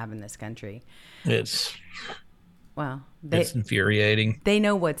that we have in this country? It's infuriating. They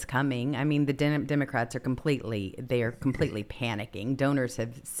know what's coming. I mean, the Democrats are completely panicking. Donors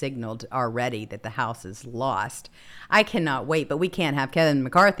have signaled already that the House is lost. I cannot wait, but we can't have Kevin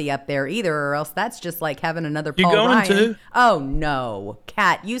McCarthy up there either, or else that's just like having another Paul Ryan. You're going to? Oh, no.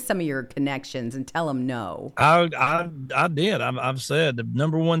 Kat, use some of your connections and tell them no. I did. I've said the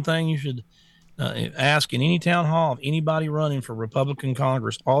number one thing you should ask in any town hall of anybody running for Republican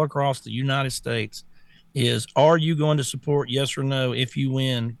Congress all across the United States is, are you going to support, yes or no, if you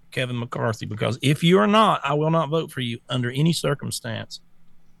win, Kevin McCarthy? Because if you are not, I will not vote for you under any circumstance.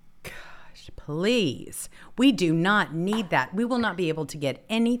 Gosh, please. We do not need that. We will not be able to get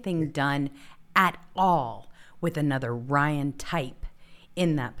anything done at all with another Ryan type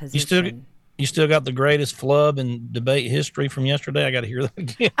in that position. You still got the greatest flub in debate history from yesterday? I got to hear that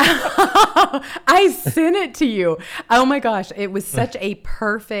again. I sent it to you. Oh my gosh. It was such a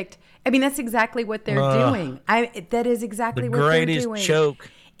perfect, that's exactly what they're doing. That is exactly what they're doing. The greatest choke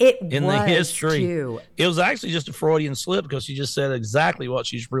in the history. Too. It was actually just a Freudian slip because she just said exactly what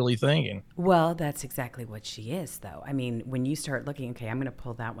she's really thinking. Well, that's exactly what she is, though. I mean, when you start looking, okay, I'm going to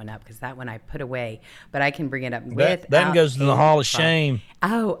pull that one up because that one I put away, but I can bring it up with that goes to the Hall of Shame.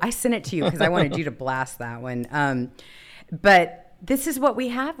 Oh, I sent it to you because I wanted you to blast that one. But this is what we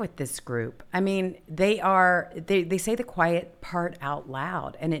have with this group. I mean, they say the quiet part out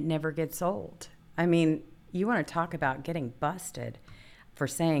loud, and it never gets old. I mean, you want to talk about getting busted for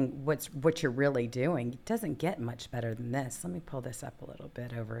saying what you're really doing. It doesn't get much better than this. Let me pull this up a little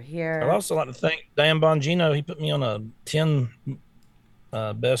bit over here. I'd also like to thank Dan Bongino. He put me on a 10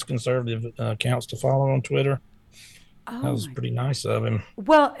 best conservative accounts to follow on Twitter. That was pretty nice of him.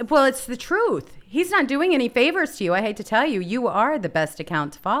 Well, it's the truth. He's not doing any favors to you. I hate to tell you, you are the best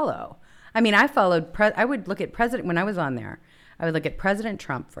account to follow. I mean, I would look at President, when I was on there, I would look at President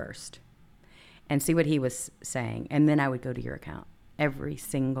Trump first and see what he was saying. And then I would go to your account every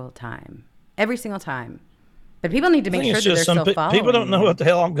single time. But people need to make sure that they're still following. People don't know what the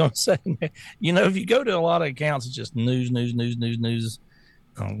hell I'm going to say. If you go to a lot of accounts, it's just news.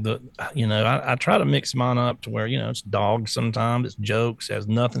 I try to mix mine up to where, it's dogs sometimes, it's jokes, has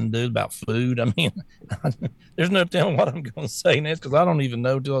nothing to do about food. I mean, there's no telling what I'm going to say next because I don't even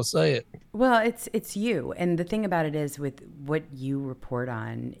know till I say it. Well, it's you. And the thing about it is with what you report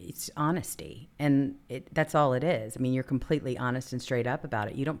on, it's honesty. And that's all it is. I mean, you're completely honest and straight up about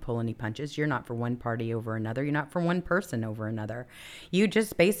it. You don't pull any punches. You're not for one party over another. You're not for one person over another. You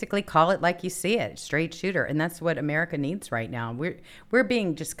just basically call it like you see it, straight shooter. And that's what America needs right now. We're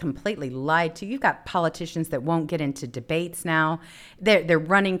being just completely lied to. You've got politicians that won't get into debates now. They're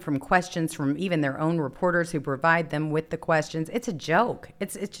running from questions from even their own reporters who provide them with the questions. It's a joke.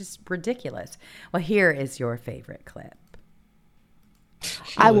 It's just ridiculous. Well, here is your favorite clip.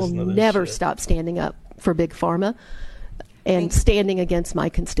 I will never stop standing up for Big Pharma and standing against my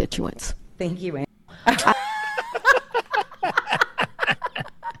constituents. Thank you, Ann.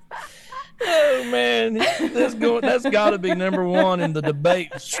 Oh, man, that's got to be number one in the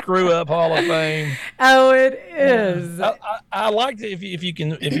debate screw up Hall of Fame. Oh, it is. I like it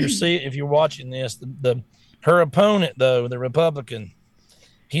if you're watching this, her opponent though, the Republican.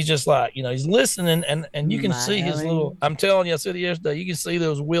 He's just like, he's listening and you can see his little, I'm telling you, I said it yesterday, you can see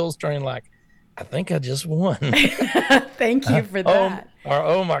those wheels turning like, I think I just won. Thank you for that.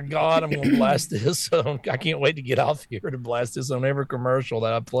 Oh my God, I'm going to blast this. I can't wait to get off here to blast this on every commercial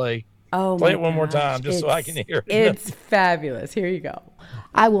that I play. Oh, play it one more time just so I can hear it. It's fabulous. Here you go.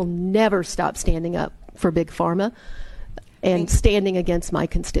 I will never stop standing up for Big Pharma and standing against my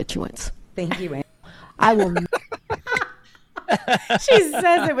constituents. Thank you, Ann. I will. She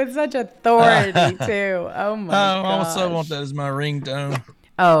says it with such authority, too. Oh, my God. I also want that as my ringtone.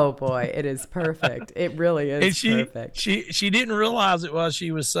 Oh, boy. It is perfect. It really is perfect. She didn't realize it while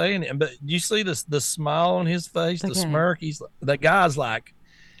she was saying it. But you see the smile on his face, the smirk? That guy's like,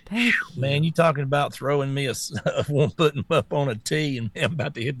 man, you talking about throwing me putting him up on a tee and I'm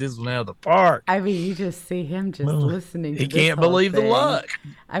about to hit this one out of the park. I mean, you just see him just listening to He can't believe the luck.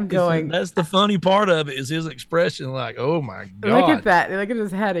 I'm going. That's the funny part of it is his expression like, oh, my God. Look at that. Look at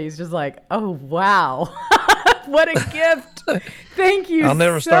his head. He's just like, oh, wow. What a gift. Thank you. I'll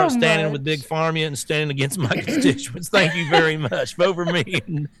never start standing much. with Big Pharma and standing against my constituents. Thank you very much. Vote for me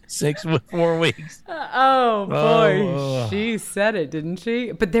in 4 weeks. Oh, boy. She said it, didn't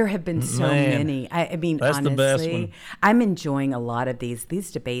she? But there have been so many. I mean, that's honestly, the best one. I'm enjoying a lot of these.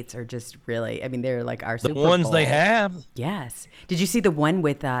 These debates are just really, I mean, they're like our Super The ones Bowl. they have. Yes. Did you see the one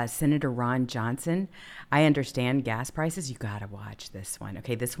with Senator Ron Johnson? I understand gas prices. You got to watch this one.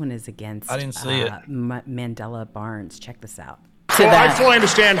 Okay, this one is against I didn't see it. Mandela Barnes. Check this out. Well, I fully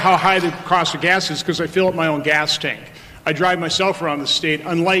understand how high the cost of gas is because I fill up my own gas tank. I drive myself around the state,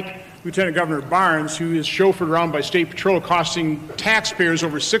 unlike Lieutenant Governor Barnes, who is chauffeured around by State Patrol, costing taxpayers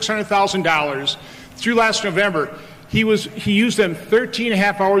over $600,000. Through last November, he used them 13 and a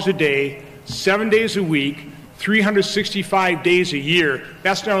half hours a day, 7 days a week, 365 days a year.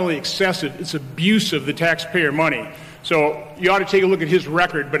 That's not only excessive, it's abuse of the taxpayer money. So you ought to take a look at his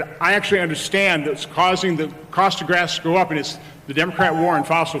record, but I actually understand that's causing the cost of gas to go up, and it's the Democrat war on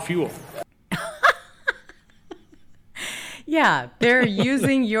fossil fuel. Yeah, they're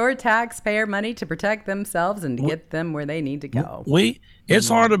using your taxpayer money to protect themselves and to get them where they need to go. It's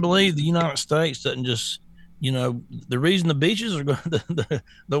hard to believe the United States doesn't just, the reason the beaches are going,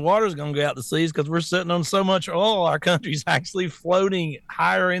 the water's going to go out to sea is because we're sitting on so much oil. Our country's actually floating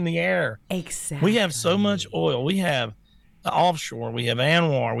higher in the air. Exactly. We have so much oil. We have offshore. We have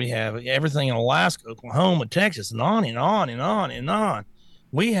Anwar. We have everything in Alaska, Oklahoma, Texas, and on and on and on and on.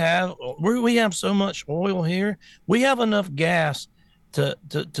 We have so much oil here. We have enough gas to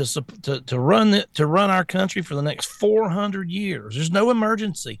run our country for the next 400 years. There's no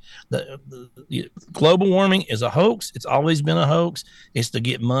emergency. The global warming is a hoax. It's always been a hoax. It's to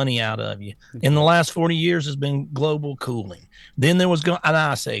get money out of you. In the last 40 years has been global cooling. Then there was an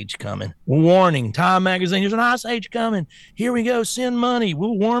ice age coming. Warning, Time magazine, there's an ice age coming. Here we go. Send money.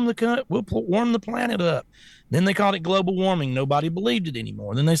 We'll warm the planet up. Then they called it global warming. Nobody believed it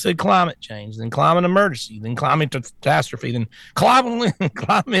anymore. Then they said climate change, then climate emergency, then climate catastrophe, then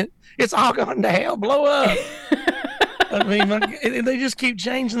climate. It's all going to hell, blow up. I mean, they just keep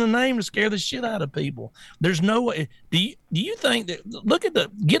changing the name to scare the shit out of people. There's no way. Do you think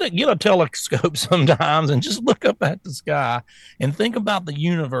that get a telescope sometimes and just look up at the sky and think about the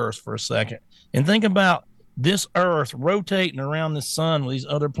universe for a second and think about this Earth rotating around the sun with these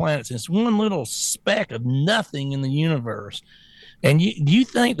other planets. It's one little speck of nothing in the universe. And do you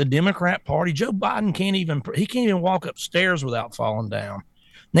think the Democrat Party, Joe Biden can't even walk upstairs without falling down?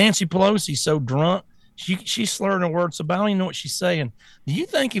 Nancy Pelosi's so drunk, she's slurring her words, so I don't even know what she's saying. Do you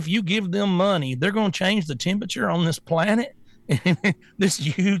think if you give them money, they're going to change the temperature on this planet? this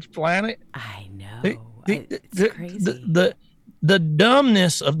huge planet. I know. It's crazy. The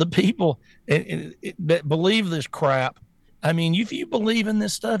dumbness of the people that believe this crap. I mean, if you believe in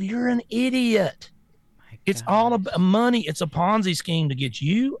this stuff, you're an idiot. It's all about money. It's a Ponzi scheme to get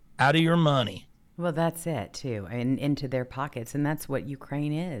you out of your money. Well, that's it, too, and into their pockets. And that's what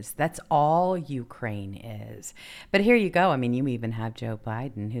Ukraine is. That's all Ukraine is. But here you go. I mean, you even have Joe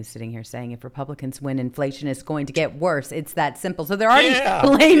Biden, who's sitting here saying if Republicans win, inflation is going to get worse. It's that simple. So they're already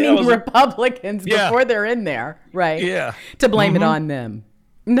blaming Republicans before they're in there, right? Yeah. To blame it on them.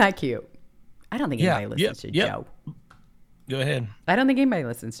 Isn't that cute? I don't think anybody listens to Joe. Go ahead. I don't think anybody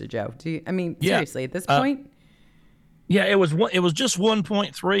listens to Joe. Do you? I mean, seriously, at this point? Yeah, it was just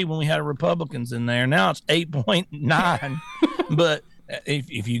 1.3 when we had Republicans in there. Now it's 8.9. But if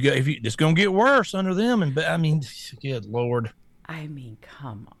it's going to get worse under them, and I mean, good Lord. I mean,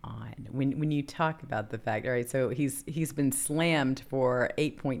 come on. When you talk about the fact, all right, so he's been slammed for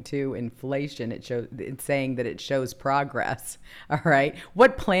 8.2 inflation. It's saying that it shows progress. All right,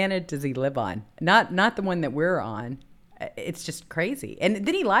 what planet does he live on? Not the one that we're on. It's just crazy. And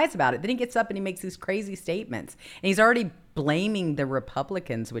then he lies about it. Then he gets up and he makes these crazy statements. And he's already blaming the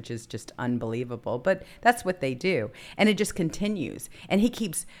Republicans, which is just unbelievable. But that's what they do. And it just continues. And he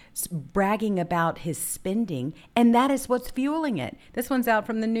keeps bragging about his spending. And that is what's fueling it. This one's out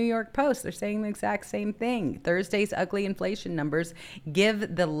from the New York Post. They're saying the exact same thing. Thursday's ugly inflation numbers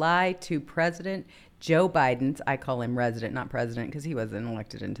give the lie to President Joe Biden's, I call him resident, not president, because he wasn't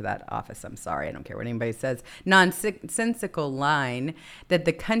elected into that office. I'm sorry. I don't care what anybody says. Nonsensical line that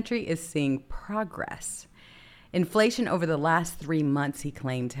the country is seeing progress. Inflation over the last 3 months, he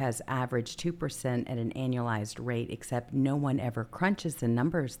claimed, has averaged 2% at an annualized rate, except no one ever crunches the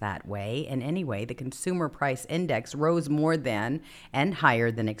numbers that way. And anyway, the Consumer Price Index rose more than and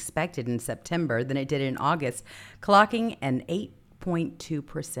higher than expected in September than it did in August, clocking an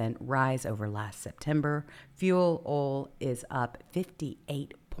 8.2% rise over last September. Fuel oil is up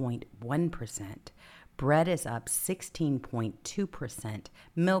 58.1%. Bread is up 16.2%.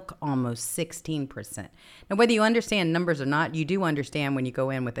 Milk almost 16%. Now, whether you understand numbers or not, you do understand when you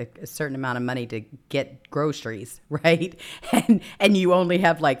go in with a certain amount of money to get groceries, right? And you only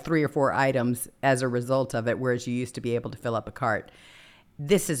have like 3 or 4 items as a result of it, whereas you used to be able to fill up a cart.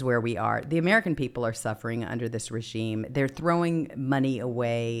 This is where we are. The American people are suffering under this regime. They're throwing money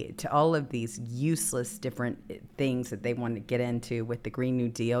away to all of these useless different things that they want to get into with the Green New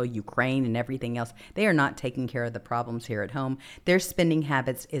Deal, Ukraine, and everything else. They are not taking care of the problems here at home. Their spending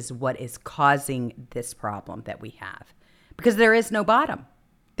habits is what is causing this problem that we have, because there is no bottom.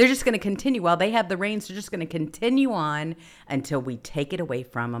 They're just going to continue. While they have the reins, they're just going to continue on until we take it away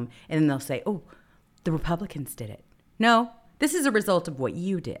from them. And then they'll say, oh, the Republicans did it. No. This is a result of what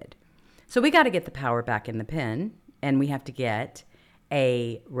you did. So we got to get the power back in the pen, and we have to get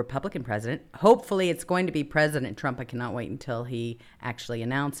a Republican president. Hopefully it's going to be President Trump. I cannot wait until he actually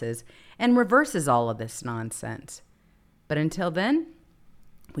announces and reverses all of this nonsense. But until then,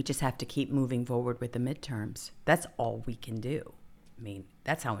 we just have to keep moving forward with the midterms. That's all we can do. I mean,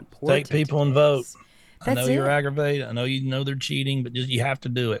 that's how important Take people and vote. I know you're it. aggravated. I know you know they're cheating, but just you have to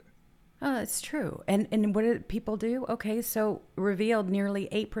do it. Oh, it's true. And what did people do? Okay, so revealed nearly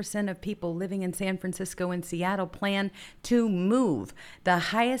 8% of people living in San Francisco and Seattle plan to move, the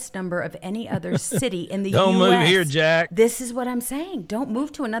highest number of any other city in the U.S. Don't move here, Jack. This is what I'm saying. Don't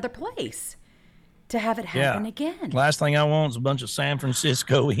move to another place to have it happen again. Last thing I want is a bunch of San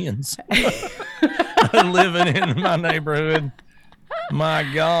Franciscoians living in my neighborhood. My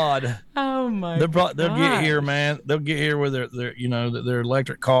God. Oh my God. They'll get here, man. They'll get here with their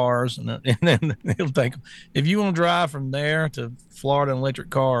electric cars, and then they'll take them. If you want to drive from there to Florida in an electric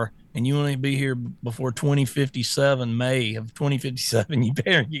car, and you want to be here before 2057, May of 2057, you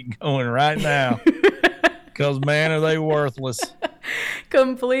better get going right now, because man, are they worthless.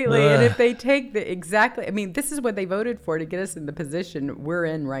 Completely. And if they take this is what they voted for to get us in the position we're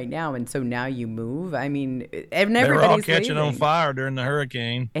in right now. And so now you move. I mean, they're all catching on fire during the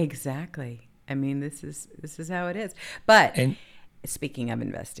hurricane. Exactly. I mean, this is how it is. But speaking of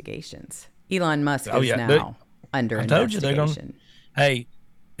investigations, Elon Musk is now under investigation. I told you they're going. Hey,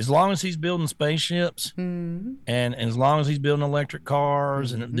 as long as he's building spaceships, and as long as he's building electric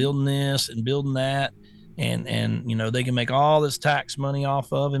cars, and building this and building that. And they can make all this tax money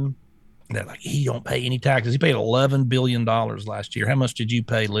off of him. They're like, he don't pay any taxes. He paid $11 billion last year. How much did you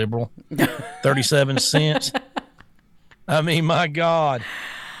pay, liberal? 37 cents. I mean, my God.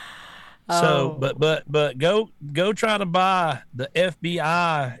 So, but go try to buy the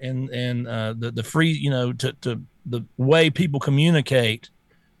FBI and the free, to the way people communicate.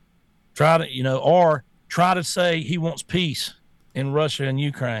 Try to say he wants peace. in Russia and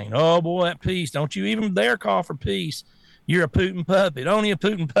Ukraine. Oh boy, that peace. Don't you even dare call for peace. You're a Putin puppet. Only a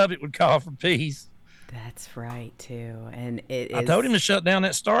Putin puppet would call for peace. That's right, too. And it is. I told him to shut down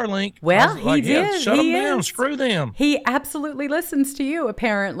that Starlink. Well, he did. Yeah, shut them down. Screw them. He absolutely listens to you,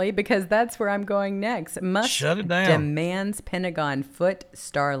 apparently, because that's where I'm going next. Musk shut it down. Demands Pentagon foot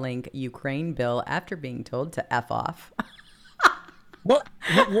Starlink Ukraine bill after being told to F off. What?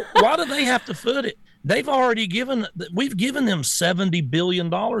 Why do they have to foot it? We've given them $70 billion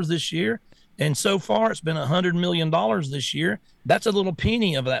this year. And so far it's been $100 million this year. That's a little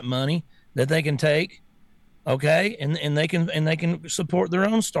penny of that money that they can take. Okay. And they can support their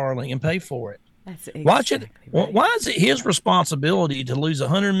own Starlink and pay for it. That's exactly Watch it. Right. Why is it his responsibility to lose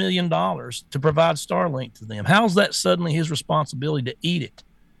 $100 million to provide Starlink to them? How's that suddenly his responsibility to eat it?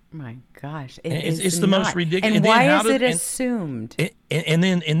 My gosh, it's the most ridiculous. And why is it assumed? And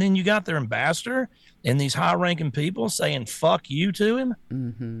then you got their ambassador and these high-ranking people saying "fuck you" to him.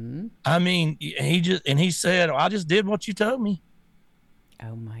 Mm-hmm. I mean, he said, "I just did what you told me."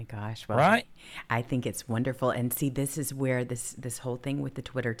 Oh my gosh. Well, right. I think it's wonderful. And see, this is where this whole thing with the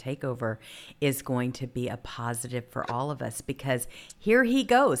Twitter takeover is going to be a positive for all of us, because here he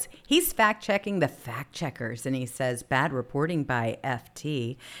goes. He's fact checking the fact checkers. And he says, bad reporting by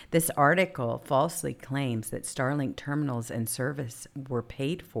FT. This article falsely claims that Starlink terminals and service were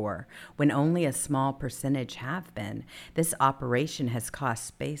paid for when only a small percentage have been. This operation has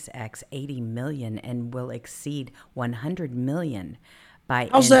cost SpaceX $80 million and will exceed $100 million.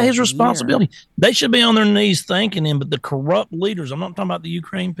 How's that his responsibility? They should be on their knees thanking him, but the corrupt leaders, I'm not talking about the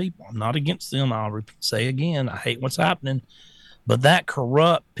Ukraine people. I'm not against them. I'll say again, I hate what's happening. But that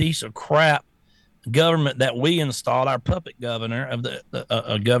corrupt piece of crap government that we installed, our puppet governor of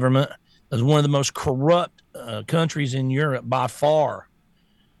the government, is one of the most corrupt countries in Europe by far.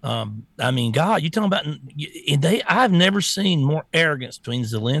 I mean, God, you talking about, I've never seen more arrogance between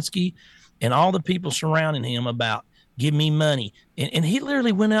Zelensky and all the people surrounding him about, give me money. And he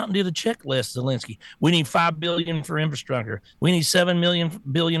literally went out and did a checklist, Zelensky. We need $5 billion for infrastructure. We need $7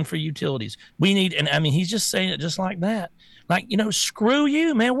 billion for utilities. We need, and I mean, he's just saying it just like that. Like, screw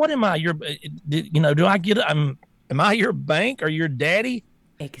you, man. What am I? Do I get, am I your bank or your daddy?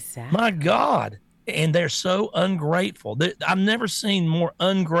 Exactly. My God. And they're so ungrateful. I've never seen more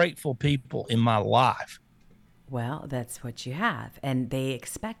ungrateful people in my life. Well, that's what you have. And they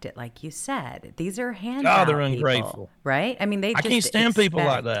expect it, like you said. These are handout they're ungrateful. People, right? I mean, I can't stand people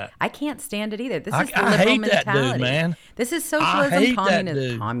like that. I can't stand it either. This is the I liberal hate mentality. That dude, man. This is socialism,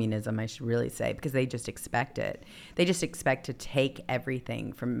 communism, I should really say, because they just expect it. They just expect to take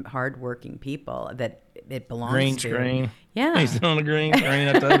everything from hardworking people that it belongs green to. Green screen. Yeah. He's on a green screen.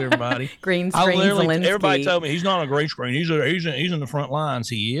 I told everybody. Green screen, Zelensky. Everybody told me he's not on a green screen. He's in the front lines.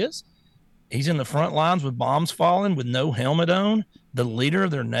 He is. He's in the front lines with bombs falling, with no helmet on, the leader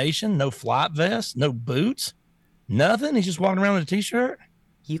of their nation, no flight vest, no boots, nothing. He's just walking around with a T-shirt.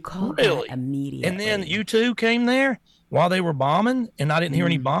 You called that immediately. And then U2 came there while they were bombing, and I didn't hear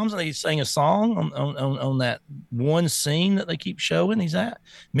any bombs. And they sang a song on that one scene that they keep showing he's at.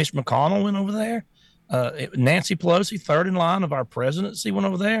 Mitch McConnell went over there. Nancy Pelosi, third in line of our presidency, went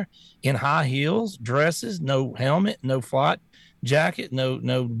over there in high heels, dresses, no helmet, no flight jacket,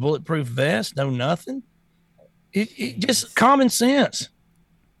 no bulletproof vest, no nothing. It just common sense.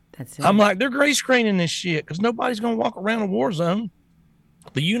 That's it. I'm like, they're gray screening this shit because nobody's going to walk around a war zone.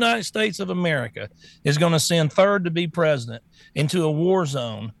 The United States of America is going to send third to be president into a war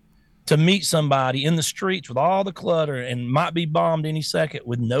zone to meet somebody in the streets with all the clutter and might be bombed any second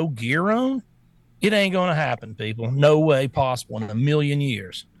with no gear on. It ain't going to happen, people. No way possible in a million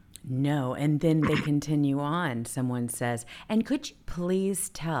years. No, and then they continue on. Someone says, and could you please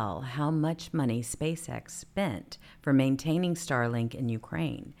tell how much money SpaceX spent for maintaining Starlink in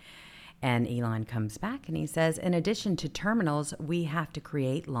Ukraine? And Elon comes back and he says, in addition to terminals, we have to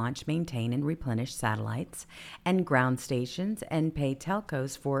create, launch, maintain, and replenish satellites and ground stations and pay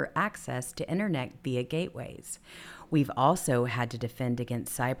telcos for access to internet via gateways. We've also had to defend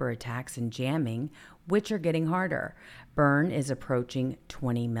against cyber attacks and jamming, which are getting harder. Burn is approaching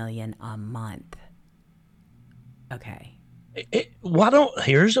 $20 million a month. Okay.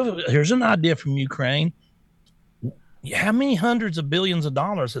 Here's an idea from Ukraine. How many hundreds of billions of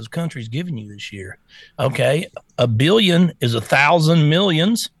dollars has countries given you this year? Okay. A billion is 1,000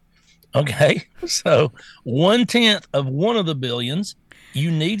 millions. Okay. So 1/10 of one of the billions. You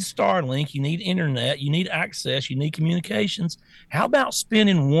need Starlink, you need internet, you need access, you need communications. How about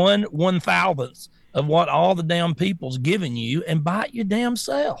spending 1/1000th of what all the damn people's giving you and buy it your damn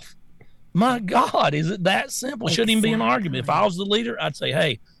self? My God, is it that simple? It shouldn't even be an argument. If I was the leader, I'd say,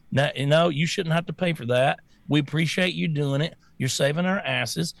 hey, you shouldn't have to pay for that. We appreciate you doing it. You're saving our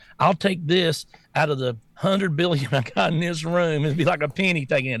asses. I'll take this out of the 100 billion I got in this room. It'd be like a penny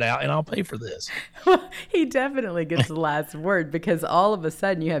taking it out, and I'll pay for this. Well, he definitely gets the last word, because all of a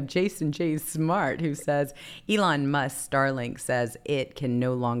sudden you have Jason J. Smart, who says Elon Musk Starlink says it can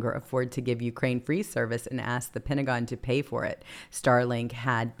no longer afford to give Ukraine free service and asked the Pentagon to pay for it. Starlink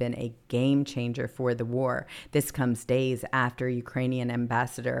had been a game changer for the war. This comes days after Ukrainian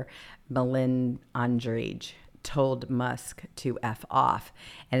Ambassador Malin Andrej told Musk to F off.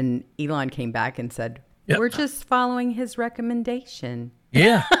 And Elon came back and said, we're just following his recommendation.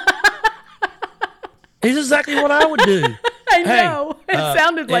 Yeah. It's exactly what I would do. I know. It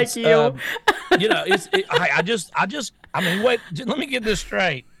sounded like you. I mean, wait, let me get this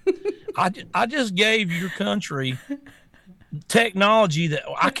straight. I just gave your country technology that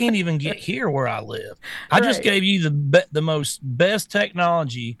I can't even get here where I live. I just gave you the best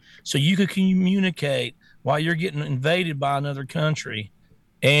technology so you could communicate while you're getting invaded by another country.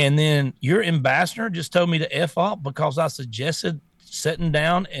 And then your ambassador just told me to F off because I suggested sitting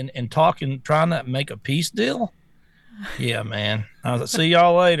down and talking, trying to make a peace deal. Yeah, man. I'll see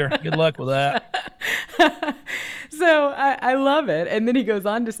y'all later. Good luck with that. So I love it. And then he goes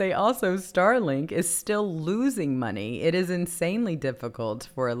on to say also Starlink is still losing money. It is insanely difficult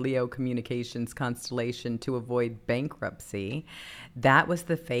for a LEO communications constellation to avoid bankruptcy. That was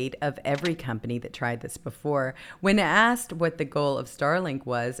the fate of every company that tried this before. When asked what the goal of Starlink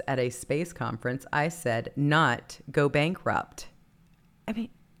was at a space conference, I said, not go bankrupt. I mean,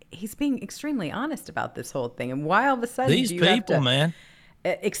 he's being extremely honest about this whole thing. And why all of a sudden these do you people, have to man,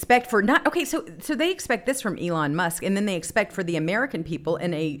 expect for not okay? So they expect this from Elon Musk, and then they expect for the American people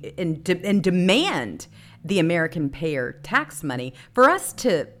and demand the American payer tax money for us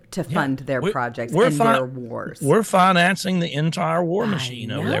to fund their projects and their wars. We're financing the entire war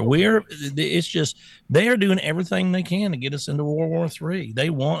machine over there. It's just they are doing everything they can to get us into World War III. They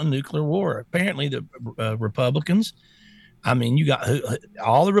want a nuclear war. Apparently, the Republicans. I mean, you got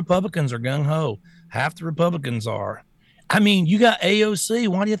all the Republicans are gung ho. Half the Republicans are. I mean, you got AOC.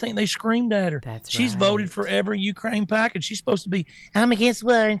 Why do you think they screamed at her? She's voted for every Ukraine package. She's supposed to be, I'm against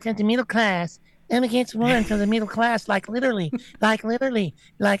war in front of the middle class. I'm against war in front of the middle class. Like literally, I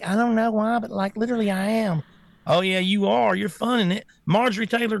don't know why, but like literally I am. Oh yeah, you are. You're funding it. Marjorie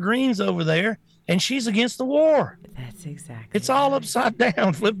Taylor Greene's over there, and she's against the war. That's exactly. It's all upside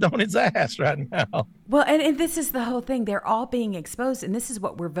down, flipped on its ass right now. Well, and this is the whole thing. They're all being exposed, and this is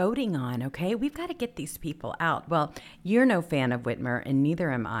what we're voting on, okay? We've got to get these people out. Well, you're no fan of Whitmer, and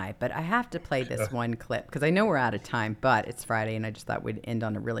neither am I, but I have to play this one clip because I know we're out of time, but it's Friday, and I just thought we'd end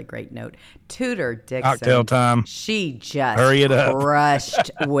on a really great note. Tudor Dixon. Cocktail time. She just hurry it up.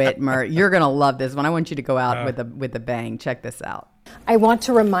 Crushed Whitmer. You're going to love this one. I want you to go out with a bang. Check this out. I want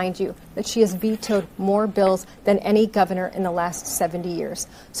to remind you that she has vetoed more bills than any governor in the last 70 years.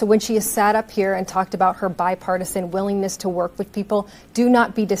 So when she has sat up here and talked about her bipartisan willingness to work with people, do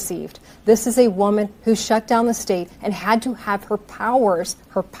not be deceived. This is a woman who shut down the state and had to have her powers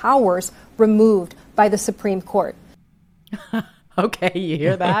removed by the Supreme Court. Okay, you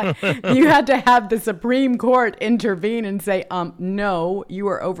hear that? You had to have the Supreme Court intervene and say, no, you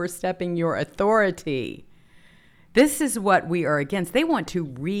are overstepping your authority. This is what we are against. They want to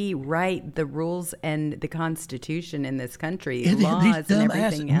rewrite the rules and the Constitution in this country, laws and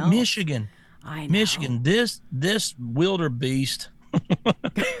everything else. Michigan, I know. Michigan, this wildebeest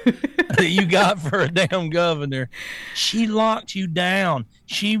that you got for a damn governor, she locked you down.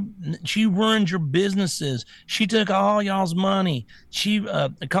 She ruined your businesses. She took all y'all's money. She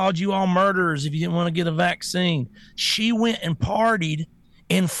called you all murderers if you didn't want to get a vaccine. She went and partied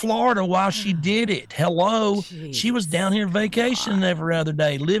in Florida while she did it. Hello. Jeez. She was down here vacationing every other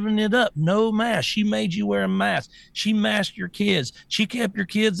day, living it up. No mask. She made you wear a mask. She masked your kids. She kept your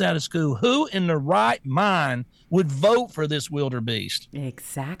kids out of school. Who in the right mind would vote for this wildebeest?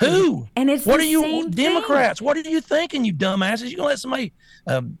 Exactly. Who? And it's what the are you same Democrats? thing. What are you thinking, you dumbasses? You gonna let somebody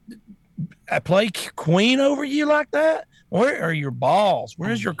play queen over you like that? Where are your balls?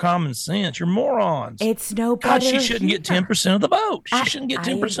 Where's your common sense? You're morons. It's no God, better. she shouldn't get 10% of the vote. She shouldn't get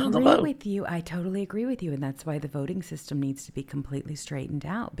 10% of the vote. I agree with you. I totally agree with you. And that's why the voting system needs to be completely straightened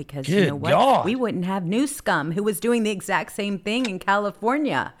out. Because you know what? God. We wouldn't have Newscomb, who was doing the exact same thing in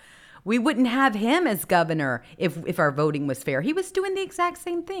California. We wouldn't have him as governor if our voting was fair. He was doing the exact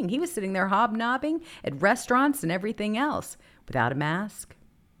same thing. He was sitting there hobnobbing at restaurants and everything else without a mask.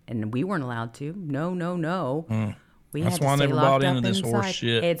 And we weren't allowed to. No. That's why I never bought into this horse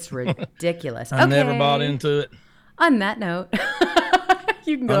shit. It's ridiculous. I never bought into it. On that note,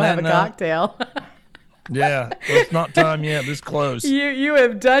 you can go have a cocktail. Yeah, it's not time yet. This close. You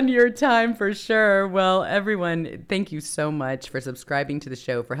have done your time for sure. Well, everyone, thank you so much for subscribing to the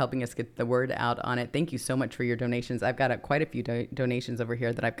show, for helping us get the word out on it. Thank you so much for your donations. I've got quite a few donations over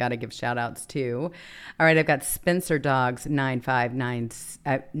here that I've got to give shout outs to. All right, I've got Spencer Dogs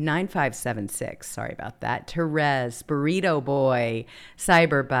 9576. Sorry about that. Therese, Burrito Boy,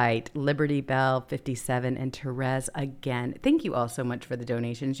 Cyberbite, Liberty Bell 57, and Therese again. Thank you all so much for the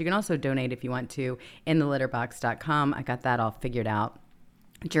donations. You can also donate if you want to in thelitterbox.com. I got that all figured out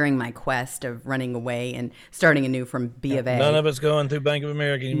during my quest of running away and starting anew from B of A. None of it's going through Bank of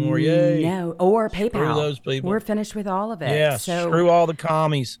America anymore. Yay. No, or PayPal. Screw those people. We're finished with all of it. Yeah, screw all the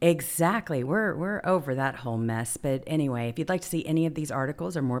commies. Exactly. We're over that whole mess. But anyway, if you'd like to see any of these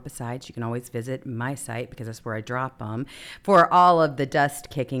articles or more besides, you can always visit my site because that's where I drop them. For all of the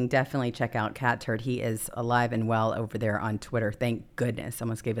dust kicking, definitely check out Cat Turd. He is alive and well over there on Twitter. Thank goodness.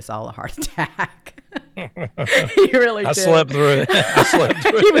 Almost gave us all a heart attack. He really did. I slept through it.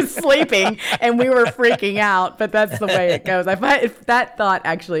 He was sleeping and we were freaking out, but that's the way it goes. If that thought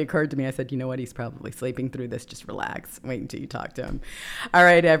actually occurred to me, I said, you know what? He's probably sleeping through this. Just relax. Wait until you talk to him. All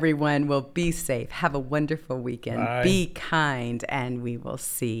right, everyone. Well, be safe. Have a wonderful weekend. Bye. Be kind, and we will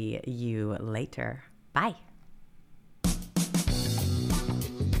see you later. Bye.